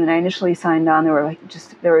I think when I initially signed on, they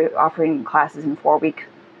were offering classes in 4-week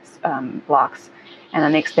blocks, and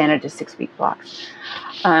then they expanded to 6-week blocks.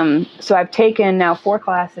 So I've taken now 4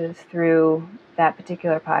 classes through that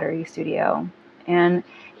particular pottery studio, and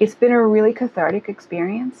it's been a really cathartic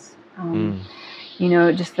experience.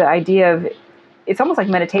 Just the idea of, it's almost like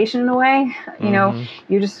meditation in a way.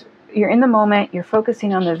 You're in the moment, you're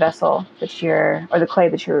focusing on the vessel or the clay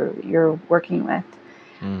that you're working with.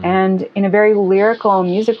 And in a very lyrical,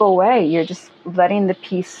 musical way, you're just letting the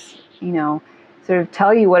piece, sort of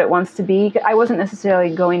tell you what it wants to be. I wasn't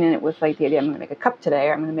necessarily going in it with like the idea, I'm going to make a cup today,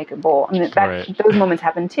 or I'm going to make a bowl. I mean, those moments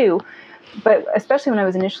happen too. But especially when I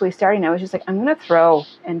was initially starting, I was just like, I'm going to throw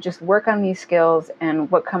and just work on these skills, and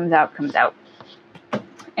what comes out, comes out.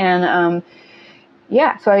 And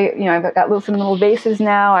so I've got some little vases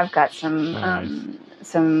now. I've got some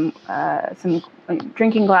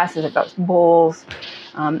drinking glasses. I've got some bowls,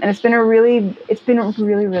 and it's been a really,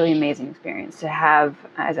 really amazing experience to have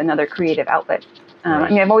as another creative outlet.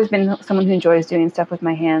 I've always been someone who enjoys doing stuff with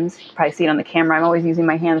my hands. You can probably see it on the camera. I'm always using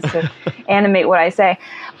my hands to animate what I say.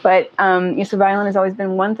 But so violin has always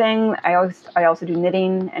been one thing. I also do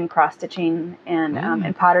knitting and cross stitching,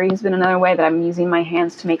 and pottery has been another way that I'm using my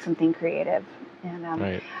hands to make something creative. And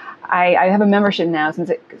I have a membership now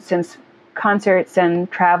since concerts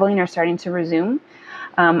and traveling are starting to resume.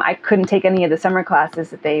 I couldn't take any of the summer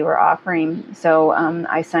classes that they were offering, so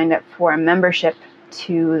I signed up for a membership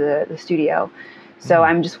to the studio. So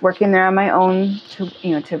I'm just working there on my own to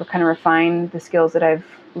kind of refine the skills that I've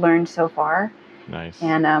learned so far. Nice.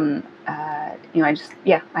 And I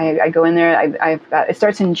go in there. It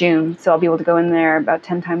starts in June, so I'll be able to go in there about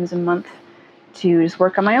 10 times a month to just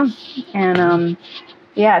work on my own. And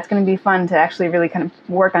it's going to be fun to actually really kind of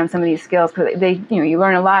work on some of these skills, because you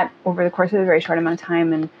learn a lot over the course of a very short amount of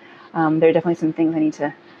time, and there are definitely some things I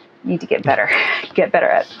need to get better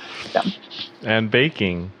at. So. And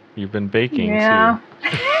baking. You've been baking too.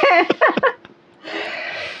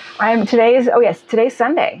 Today's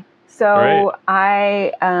Sunday. So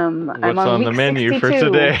right. I'm What's on the menu 62. for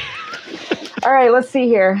today? All right, let's see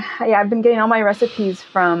here. Yeah, I've been getting all my recipes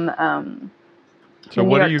from So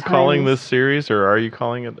what are you calling this series, or are you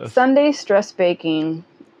calling it Sunday Stress Baking?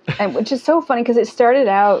 And which is so funny because it started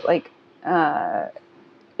out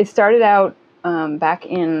back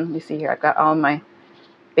in, let me see here, I've got all my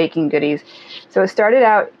baking goodies. So it started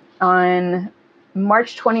out on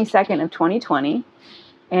March 22nd of 2020.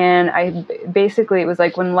 And it was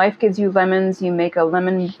like, when life gives you lemons, you make a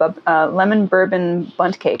lemon bourbon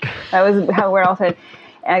bundt cake. That was where it all started.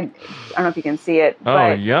 I don't know if you can see it.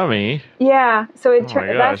 Oh, yummy. Yeah. So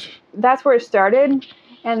that's where it started.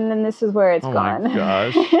 And then this is where it's gone. Oh my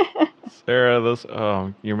gosh.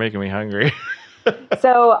 Sarah, you're making me hungry.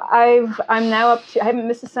 So I'm now up to, I haven't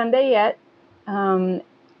missed a Sunday yet.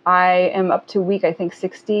 I am up to week, I think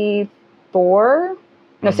 64,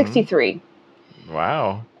 63.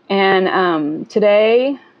 Wow. And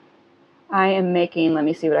today I am making, let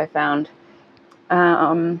me see what I found.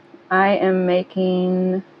 I am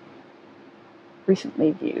making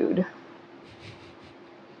recently viewed.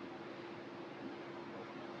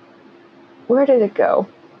 Where did it go?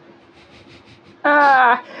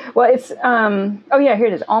 Well, it's, here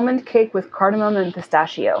it is. Almond cake with cardamom and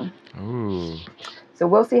pistachio. Ooh. So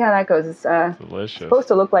we'll see how that goes. It's delicious. Supposed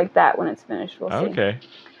to look like that when it's finished. We'll see. Okay.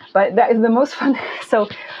 But that is the most fun. So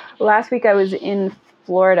last week I was in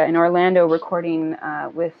Florida, in Orlando, recording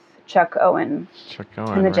with Chuck Owen. Chuck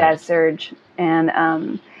Owen, and the right. Jazz Surge. And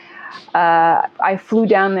I flew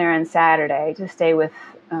down there on Saturday to stay with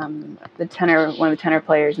one of the tenor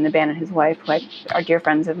players in the band and his wife, who are dear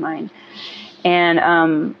friends of mine. And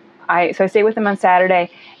I stayed with them on Saturday,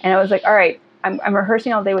 and I was like, all right, I'm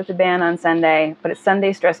rehearsing all day with the band on Sunday, but it's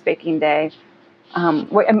Sunday stress baking day.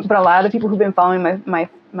 But a lot of the people who've been following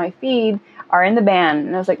my feed are in the band,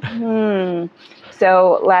 and I was like,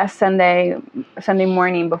 So last Sunday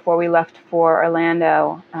morning before we left for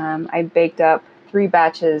Orlando, I baked up 3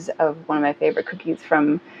 batches of one of my favorite cookies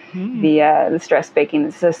from the stress baking.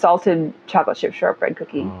 It's a salted chocolate chip shortbread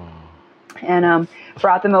cookie, and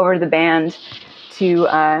brought them over to the band to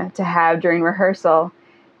have during rehearsal,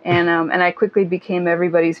 and I quickly became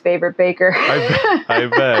everybody's favorite baker. I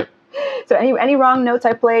bet. So any wrong notes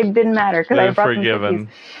I played didn't matter because I brought them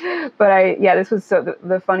cookies. But this was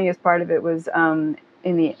the funniest part of it was in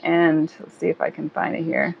the end. Let's see if I can find it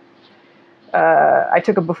here. I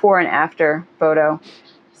took a before and after photo.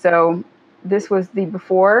 So this was the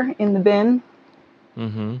before in the bin,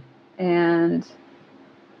 and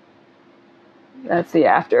that's the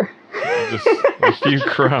after. Just a few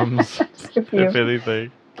crumbs, if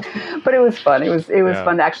anything. But it was fun. It was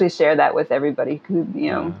fun to actually share that with everybody who,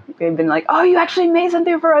 they've been like, oh, you actually made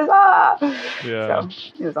something for us. Yeah. So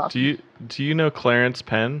it was awesome. Do you know Clarence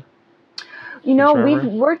Penn? We've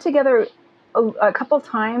worked together a couple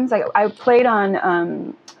times. I played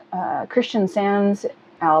on Christian Sand's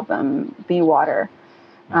album, Be Water.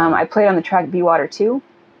 I played on the track Be Water 2.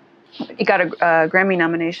 It got a Grammy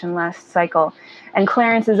nomination last cycle. And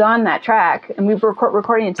Clarence is on that track. And we were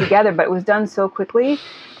recording it together, but it was done so quickly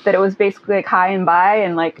that it was basically like hi and bye,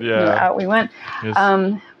 and out we went.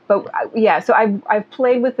 Yes. So I've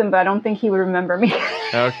played with him, but I don't think he would remember me.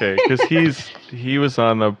 Okay, because he was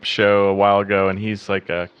on the show a while ago, and he's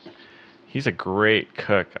a great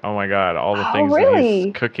cook. Oh my God, all the things that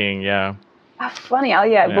he's cooking, yeah. That's funny.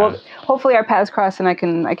 Well, hopefully our paths cross, and I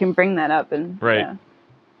can bring that up. And right. Yeah.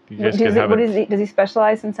 Does he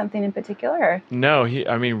specialize in something in particular? Or? No,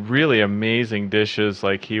 really amazing dishes.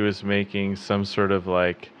 Like he was making some sort of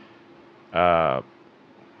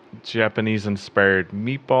Japanese-inspired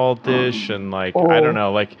meatball dish, and I don't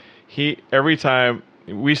know. Every time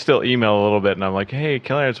we still email a little bit, and I'm like, "Hey,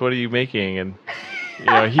 Clarence, what are you making?" And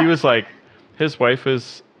he was like, his wife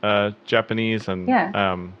is Japanese, and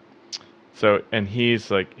So, and he's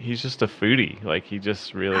just a foodie. He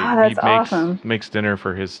just really makes dinner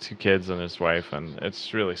for his 2 kids and his wife, and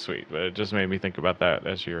it's really sweet. But it just made me think about that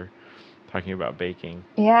as you're talking about baking.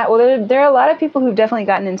 Yeah, well, there are a lot of people who've definitely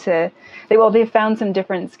gotten into. They've found some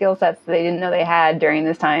different skill sets that they didn't know they had during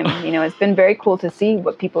this time. It's been very cool to see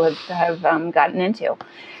what people have gotten into.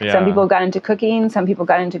 Yeah. Some people got into cooking. Some people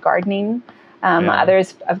got into gardening.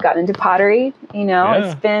 Others have gotten into pottery.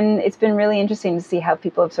 It's been really interesting to see how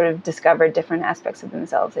people have sort of discovered different aspects of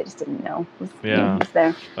themselves they just didn't know was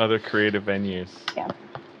there. Other creative venues. Yeah.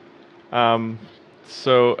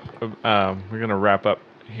 So we're gonna wrap up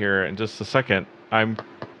here in just a second. I'm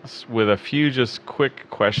with a few just quick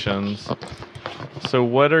questions. So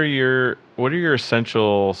what are your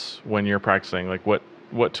essentials when you're practicing?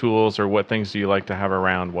 What tools or what things do you like to have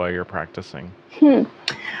around while you're practicing?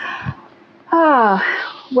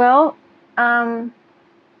 Well,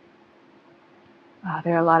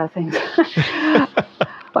 there are a lot of things. A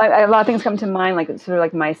lot of things come to mind,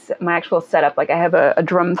 my actual setup. I have a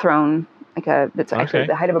drum throne, that's actually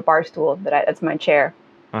the height of a bar stool. That's my chair.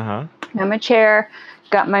 I have my chair,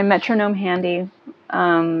 got my metronome handy.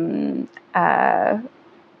 I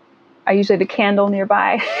usually have a candle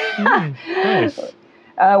nearby. Nice.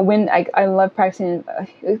 When I love practicing,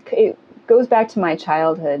 it goes back to my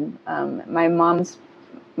childhood.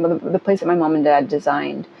 The place that my mom and dad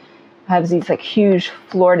designed has these huge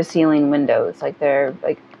floor to ceiling windows. They're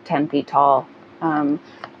 10 feet tall,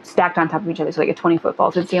 stacked on top of each other. So a 20-foot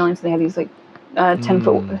vaulted ceiling. So they have these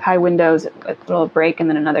 10-foot high windows, a little break, and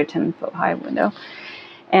then another 10-foot high window.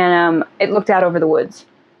 And it looked out over the woods.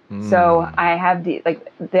 So I have the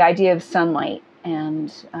idea of sunlight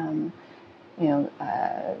and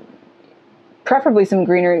preferably some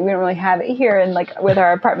greenery. We don't really have it here and with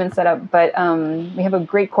our apartment setup, but we have a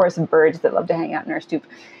great chorus of birds that love to hang out in our stoop.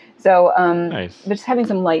 So nice. But just having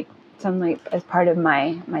sunlight as part of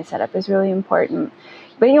my setup is really important.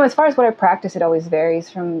 But as far as what I practice, it always varies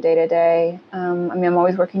from day to day. I'm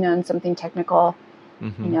always working on something technical.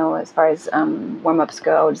 As far as warm-ups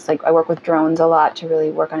go, just I work with drones a lot to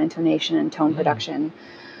really work on intonation and tone production.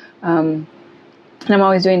 And I'm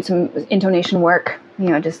always doing some intonation work.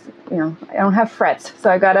 I don't have frets, so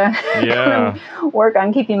I gotta work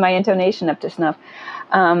on keeping my intonation up to snuff.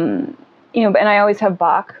 and I always have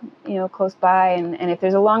Bach, close by, and if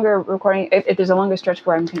there's a longer recording, if there's a longer stretch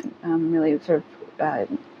where I can really sort of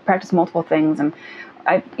practice multiple things, and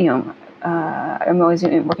I'm always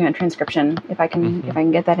working on transcription if I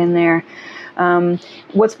can get that in there.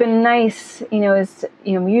 What's been nice, is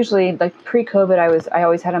usually like pre-COVID, I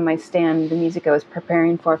always had on my stand the music I was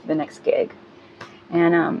preparing for the next gig,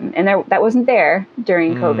 and that wasn't there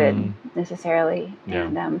during COVID necessarily,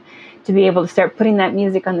 and to be able to start putting that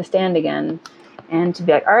music on the stand again, and to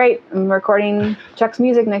be like, all right, I'm recording Chuck's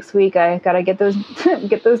music next week. I gotta get those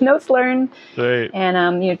notes learned. Right.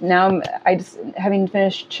 And now I just, having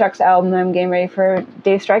finished Chuck's album, I'm getting ready for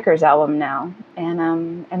Dave Stryker's album now,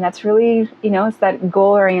 and that's really, it's that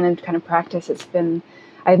goal-oriented kind of practice.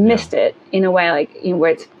 I've missed it in a way, like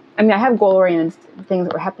where it's. I mean, I have goal-oriented things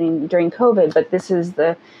that were happening during COVID, but this is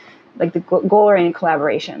the goal-oriented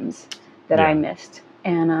collaborations that I missed,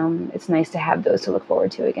 and it's nice to have those to look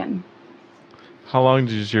forward to again. How long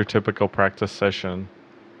is your typical practice session?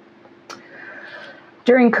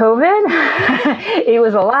 During COVID, it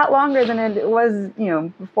was a lot longer than it was,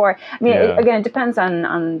 before. I mean, again, it depends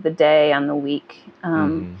on the day, on the week.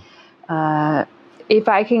 If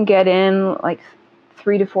I can get in like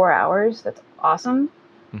 3 to 4 hours, that's awesome.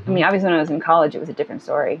 I mean, obviously when I was in college, it was a different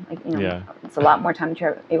story. Like, it's a lot more time that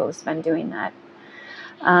you're able to spend doing that.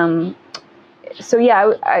 So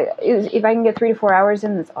yeah, if I can get 3 to 4 hours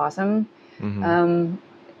in, that's awesome.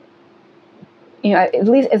 At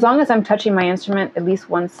least as long as I'm touching my instrument at least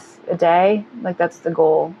once a day, like that's the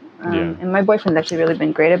goal. And my boyfriend's actually really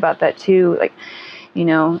been great about that too. Like,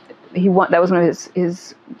 that was one of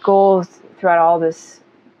his goals throughout all this,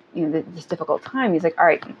 this difficult time. He's like, all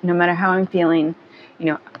right, no matter how I'm feeling,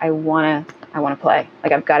 I want to play.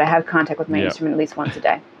 Like I've got to have contact with my instrument at least once a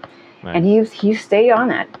day. Nice. And he's stayed on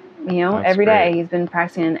that. That's every day he's been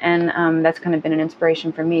practicing, and that's kind of been an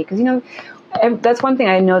inspiration for me, because that's one thing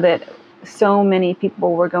I know that so many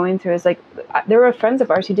people were going through, is like there were friends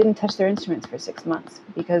of ours who didn't touch their instruments for 6 months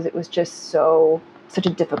because it was just such a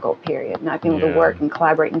difficult period, not being able to work and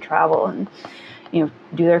collaborate and travel and do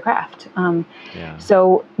their craft.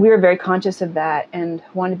 So we were very conscious of that and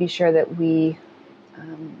wanted to be sure that we,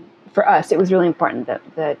 for us, it was really important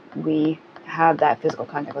that we have that physical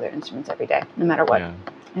contact with our instruments every day, no matter what.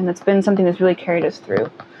 And that's been something that's really carried us through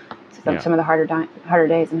some of the harder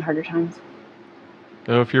days and harder times.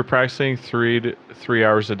 So if you're practicing 3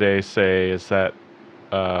 hours a day, say, is that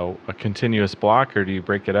a continuous block, or do you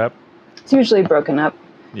break it up? It's usually broken up.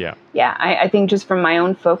 Yeah. Yeah, I think just from my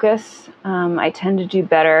own focus, I tend to do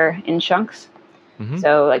better in chunks.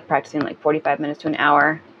 So like practicing like 45 minutes to an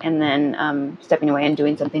hour, and then stepping away and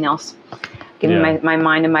doing something else, giving my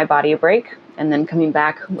mind and my body a break, and then coming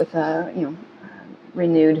back with a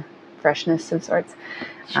renewed freshness of sorts.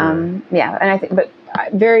 Sure. And I think, but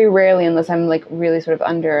very rarely, unless I'm like really sort of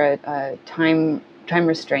under a time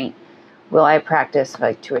restraint, will I practice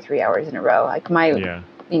like 2 or 3 hours in a row. Like with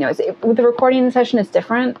the recording session, it's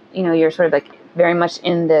different. You're sort of like very much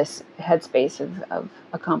in this headspace of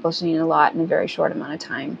accomplishing a lot in a very short amount of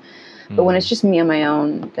time. But when it's just me on my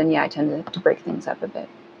own, then I tend to break things up a bit.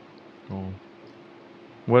 Cool.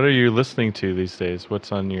 What are you listening to these days?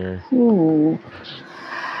 What's on your...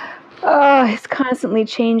 Oh, it's constantly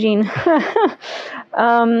changing.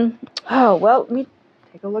 Let me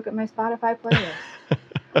take a look at my Spotify playlist.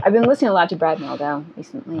 I've been listening a lot to Brad Mehldau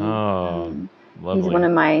recently. Lovely. He's one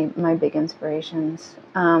of my big inspirations.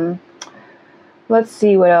 Let's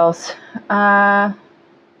see what else. A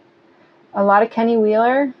lot of Kenny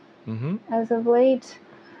Wheeler as of late.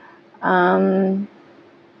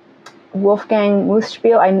 Wolfgang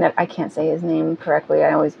Musterspiel. I can't say his name correctly.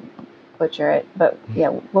 I always butcher it, but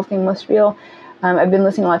Wolfgang Musterspiel. I've been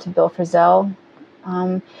listening a lot to Bill Frisell.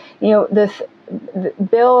 The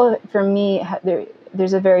Bill, for me,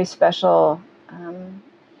 there's a very special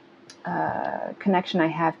connection I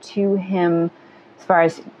have to him, as far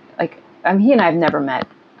as like he and I have never met.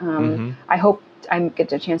 I hope I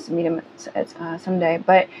get a chance to meet him someday.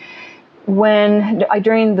 But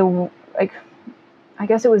during the I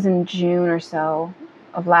guess it was in June or so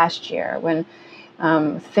of last year, when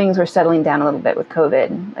things were settling down a little bit with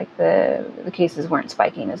COVID. Like the cases weren't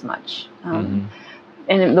spiking as much, and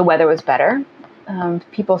the weather was better.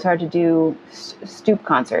 People started to do stoop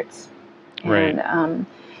concerts, and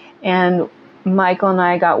Michael and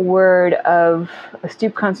I got word of a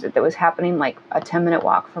stoop concert that was happening like a 10-minute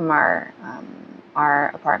walk from our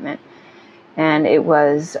apartment, and it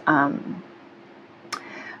was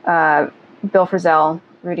Bill Frisell,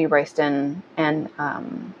 Rudy Royston, and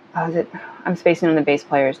I'm spacing on the bass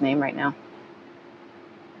player's name right now.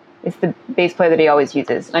 It's the bass player that he always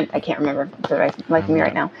uses. I can't remember. It's like me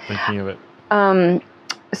right now. Thinking of it.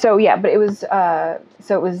 So yeah, but it was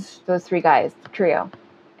those three guys, the trio,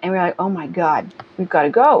 and we were like, oh my god, we've got to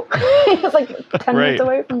go. It was like 10 minutes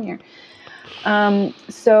away from here.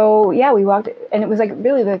 So yeah, we walked, and it was like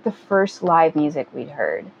really like the first live music we'd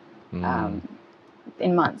heard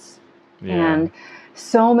in months, and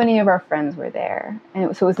so many of our friends were there,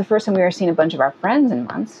 and so it was the first time we were seeing a bunch of our friends in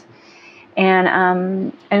months,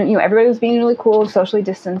 and everybody was being really cool, socially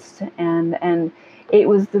distanced, and it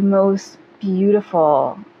was the most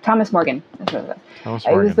beautiful. Thomas Morgan.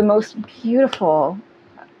 It was the most beautiful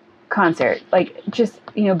concert. Like just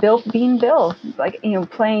Bill being Bill, like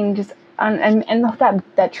playing just and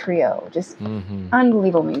that trio, just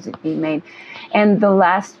unbelievable music being made. And the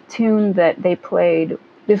last tune that they played,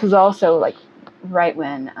 this was also like right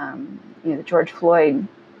when the George Floyd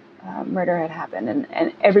murder had happened,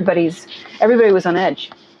 and everybody was on edge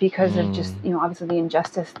because of just obviously the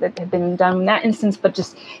injustice that had been done in that instance, but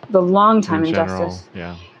just the long time injustice,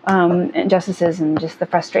 injustices, and just the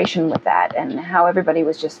frustration with that, and how everybody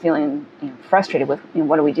was just feeling frustrated with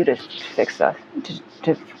what do we do to fix this,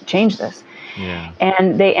 to change this.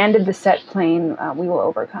 And they ended the set playing "We Will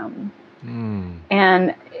Overcome."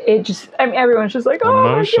 And it just, everyone's just like,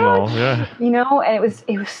 oh, emotional, my God. And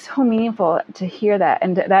it was so meaningful to hear that,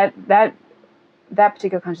 and that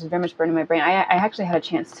particular concert is very much burned in my brain. I actually had a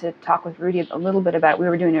chance to talk with Rudy a little bit about it. We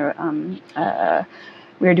were doing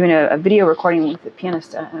a video recording with the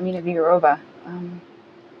pianist Amina Vigorova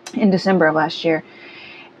in December of last year,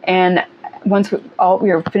 and once we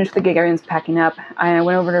were finished with the gig, everyone's packing up, I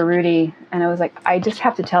went over to Rudy and I was like, I just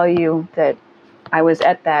have to tell you that I was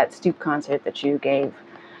at that Stoop concert that you gave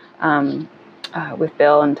with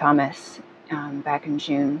Bill and Thomas back in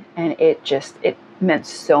June, and it meant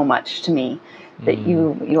so much to me that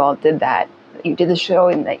you all did that. You did the show,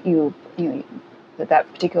 and that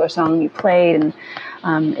that particular song you played, and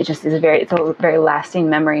it just is it's a very lasting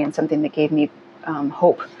memory, and something that gave me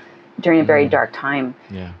hope during a very dark time.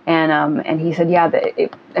 And he said,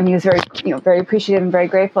 he was very very appreciative and very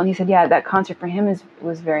grateful, and he said, that concert for him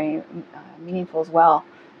was very meaningful as well,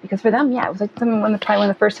 because for them, it was like one of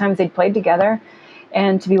the first times they'd played together,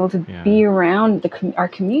 and to be able to be around our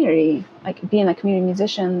community, like being like community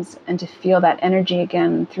musicians, and to feel that energy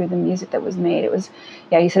again through the music that was made. It was,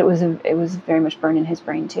 he said it was very much burned in his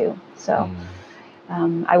brain too. So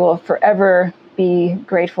I will forever be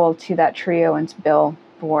grateful to that trio and to Bill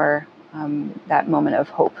for that moment of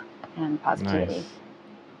hope and positivity. Nice.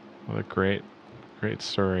 What a great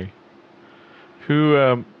story.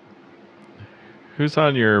 Who's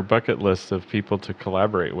on your bucket list of people to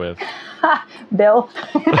collaborate with? Bill.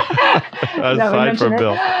 Aside from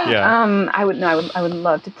Bill, I would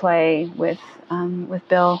love to play with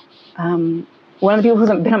Bill. One of the people who's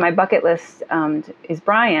been on my bucket list is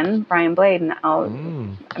Brian Blade, and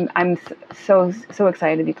I'm so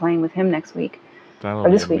excited to be playing with him next week. That'll be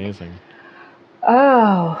amazing. Week.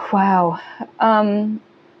 Oh wow.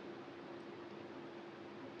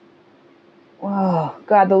 Oh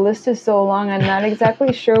God, the list is so long. I'm not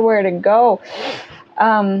exactly sure where to go.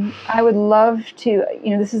 I would love to.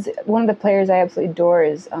 This is one of the players I absolutely adore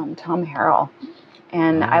is Tom Harrell,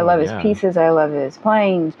 and I love his pieces. I love his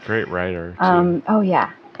playing. Great writer. And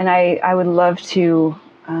I would love to,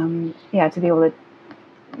 to be able to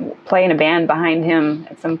play in a band behind him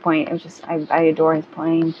at some point. It was just I adore his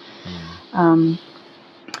playing.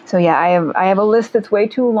 So I have a list that's way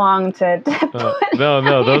too long to put.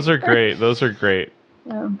 No, those are great. Those are great.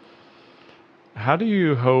 Yeah. How do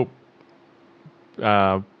you hope?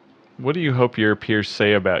 What do you hope your peers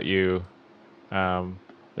say about you,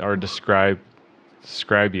 or describe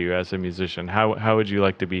you as a musician? How would you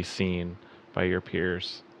like to be seen by your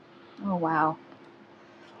peers? Oh wow.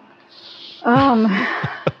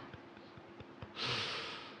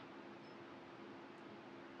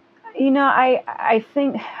 I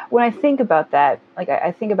think when I think about that, like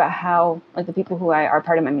I think about how like the people who are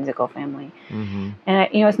part of my musical family, and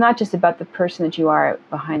it's not just about the person that you are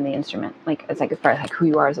behind the instrument. Like it's like as far as like who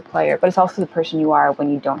you are as a player, but it's also the person you are when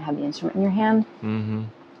you don't have the instrument in your hand.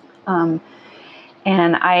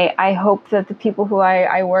 And I hope that the people who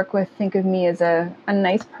I work with think of me as a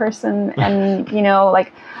nice person, and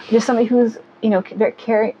like just somebody who's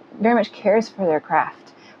very much cares for their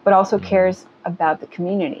craft, but also cares about the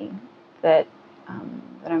community that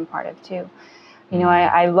I'm part of too.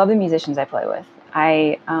 I love the musicians I play with.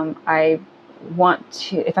 I want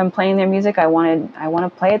to, if I'm playing their music, I want to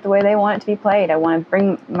play it the way they want it to be played. I want to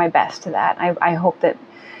bring my best to that. I hope that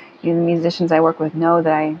the musicians I work with know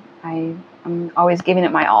that I'm always giving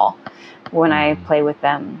it my all when I play with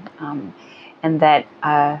them, and that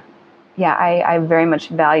I very much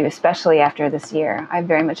value, especially after this year, I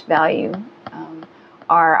very much value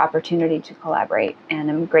our opportunity to collaborate, and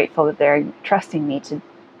I'm grateful that they're trusting me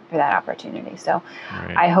for that opportunity. So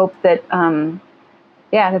I hope that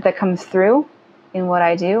that comes through in what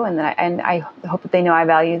I do, and I hope that they know I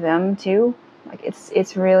value them too. Like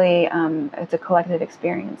it's really it's a collective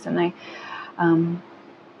experience, and I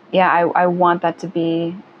want that to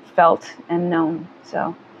be felt and known.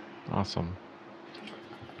 So awesome.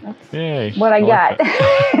 That's Yay. what I got.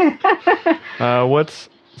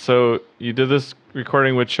 So you did this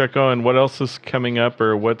recording with Chuck Owen. What else is coming up,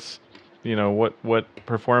 or what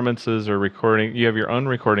performances or recording? You have your own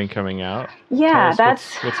recording coming out. Yeah,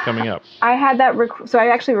 that's what's coming up. I had that. So I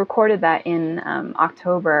actually recorded that in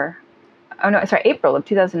April of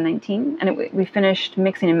 2019, and we finished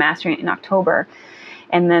mixing and mastering it in October.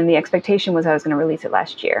 And then the expectation was I was going to release it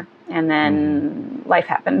last year, and then life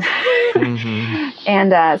happened.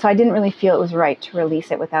 And so I didn't really feel it was right to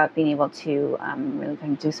release it without being able to really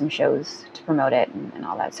kind of do some shows to promote it and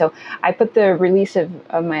all that. So I put the release of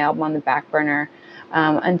my album on the back burner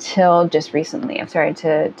until just recently. I've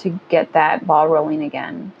started to get that ball rolling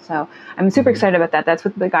again. So I'm super excited about that. That's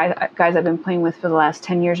with the guys I've been playing with for the last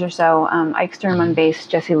 10 years or so. Ike Sturm on bass,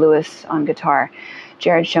 Jesse Lewis on guitar,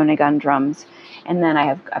 Jared Schoenig on drums. And then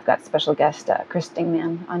I've got special guest Chris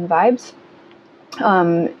Dingman on vibes,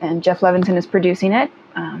 and Jeff Levinson is producing it.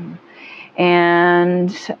 And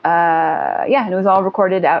it was all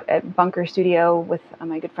recorded out at Bunker Studio with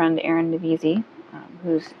my good friend Aaron Navisi,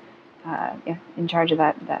 who's in charge of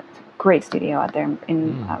that great studio out there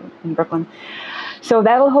in Brooklyn. So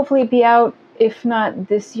that'll hopefully be out, if not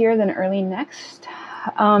this year, then early next.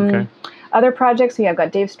 Other projects, I've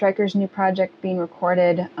got Dave Stryker's new project being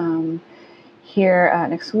recorded here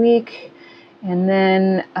next week, and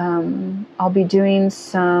then I'll be doing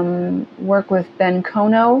some work with Ben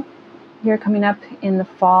Kono here coming up in the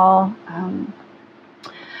fall.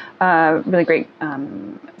 Really great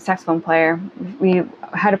saxophone player. We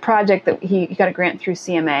had a project that he got a grant through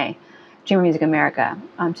CMA, Chamber Music America,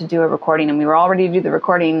 to do a recording, and we were all ready to do the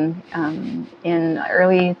recording in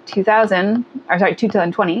early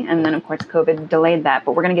 2020, and then of course COVID delayed that,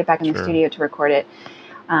 but we're going to get back in the studio to record it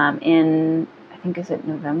in, I think, is it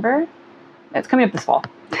November? It's coming up this fall.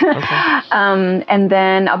 And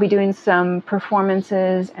then I'll be doing some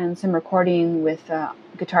performances and some recording with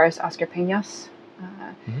guitarist Oscar Peñas.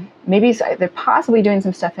 Maybe they're possibly doing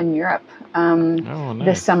some stuff in Europe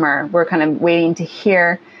this summer. We're kind of waiting to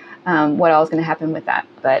hear what all is going to happen with that.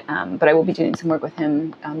 But I will be doing some work with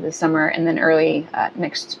him this summer, and then early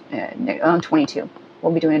next on 22.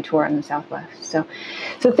 We'll be doing a tour in the Southwest. So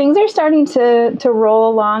things are starting to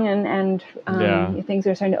roll along, and things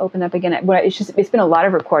are starting to open up again. But it's been a lot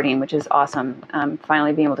of recording, which is awesome.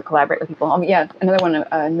 Finally being able to collaborate with people.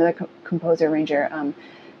 Another composer, arranger,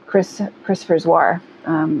 Christopher Zwar.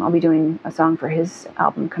 I'll be doing a song for his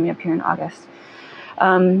album coming up here in August.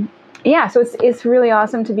 So it's really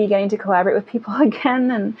awesome to be getting to collaborate with people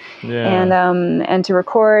again, and to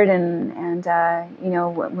record, and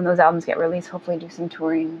when those albums get released, hopefully do some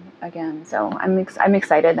touring again. So I'm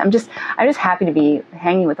excited. I'm just happy to be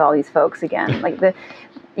hanging with all these folks again. Like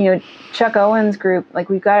Chuck Owen's group, like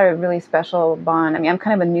we've got a really special bond. I mean, I'm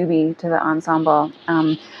kind of a newbie to the ensemble.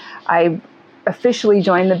 I officially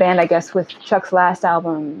joined the band, I guess, with Chuck's last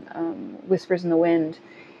album, Whispers in the Wind.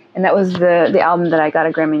 And that was the album that I got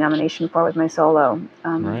a Grammy nomination for with my solo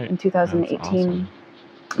in 2018. Awesome.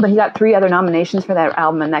 But he got 3 other nominations for that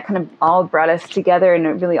album, and that kind of all brought us together in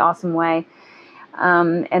a really awesome way.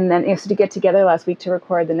 And then so to get together last week to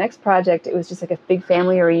record the next project, it was just like a big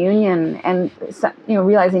family reunion, and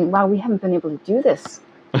realizing, wow, we haven't been able to do this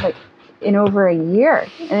like in over a year,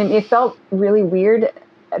 and it felt really weird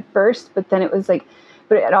at first, but then it was like,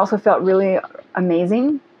 but it also felt really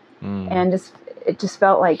amazing, and it just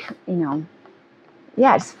felt like, it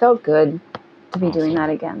just felt good to be doing that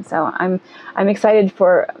again. So I'm excited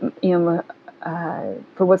for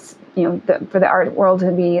what's, for the art world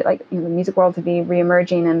to be like, the music world to be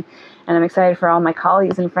reemerging, and I'm excited for all my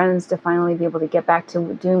colleagues and friends to finally be able to get back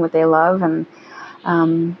to doing what they love, and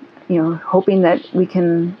hoping that we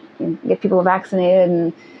can get people vaccinated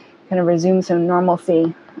and kind of resume some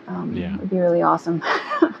normalcy. Would be really awesome.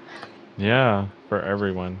 Yeah, for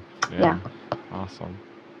everyone. Yeah. Awesome.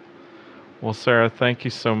 Well, Sara, thank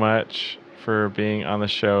you so much for being on the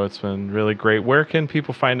show. It's been really great. Where can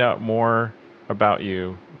people find out more about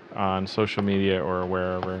you? on social media or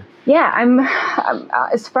wherever? Yeah, I'm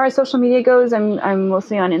as far as social media goes, I'm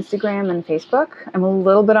mostly on Instagram and Facebook. I'm a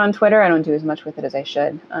little bit on Twitter. I don't do as much with it as I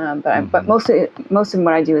should, but most of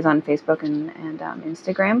what I do is on Facebook and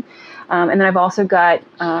Instagram. And then I've also got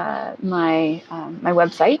my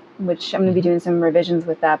website, which I'm going to be doing some revisions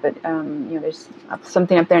with that. But there's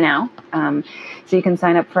something up there now, so you can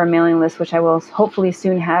sign up for a mailing list, which I will hopefully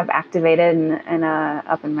soon have activated and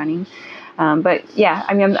up and running. But yeah,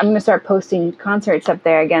 I mean, I'm going to start posting concerts up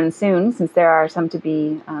there again soon, since there are some to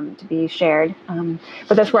be shared.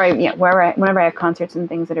 But that's where whenever I have concerts and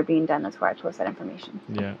things that are being done, that's where I post that information.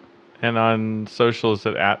 Yeah, and on social, is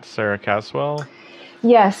it at Sara Caswell?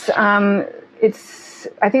 Yes,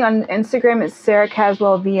 I think on Instagram it's Sara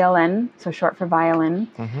Caswell VLN, so short for violin.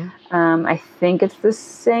 I think it's the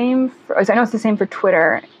same. I know it's the same for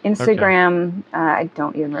Twitter. Instagram, I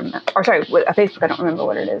don't even remember. Or sorry, Facebook. I don't remember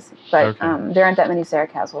what it is. But there aren't that many Sara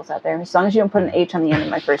Caswells out there. As long as you don't put an H on the end of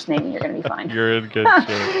my first name, you're going to be fine. You're in good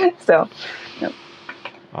shape. So, yep.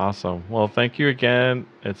 Awesome. Well, thank you again.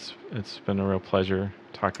 It's been a real pleasure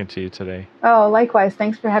talking to you today. Oh, likewise.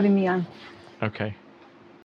 Thanks for having me on. Okay.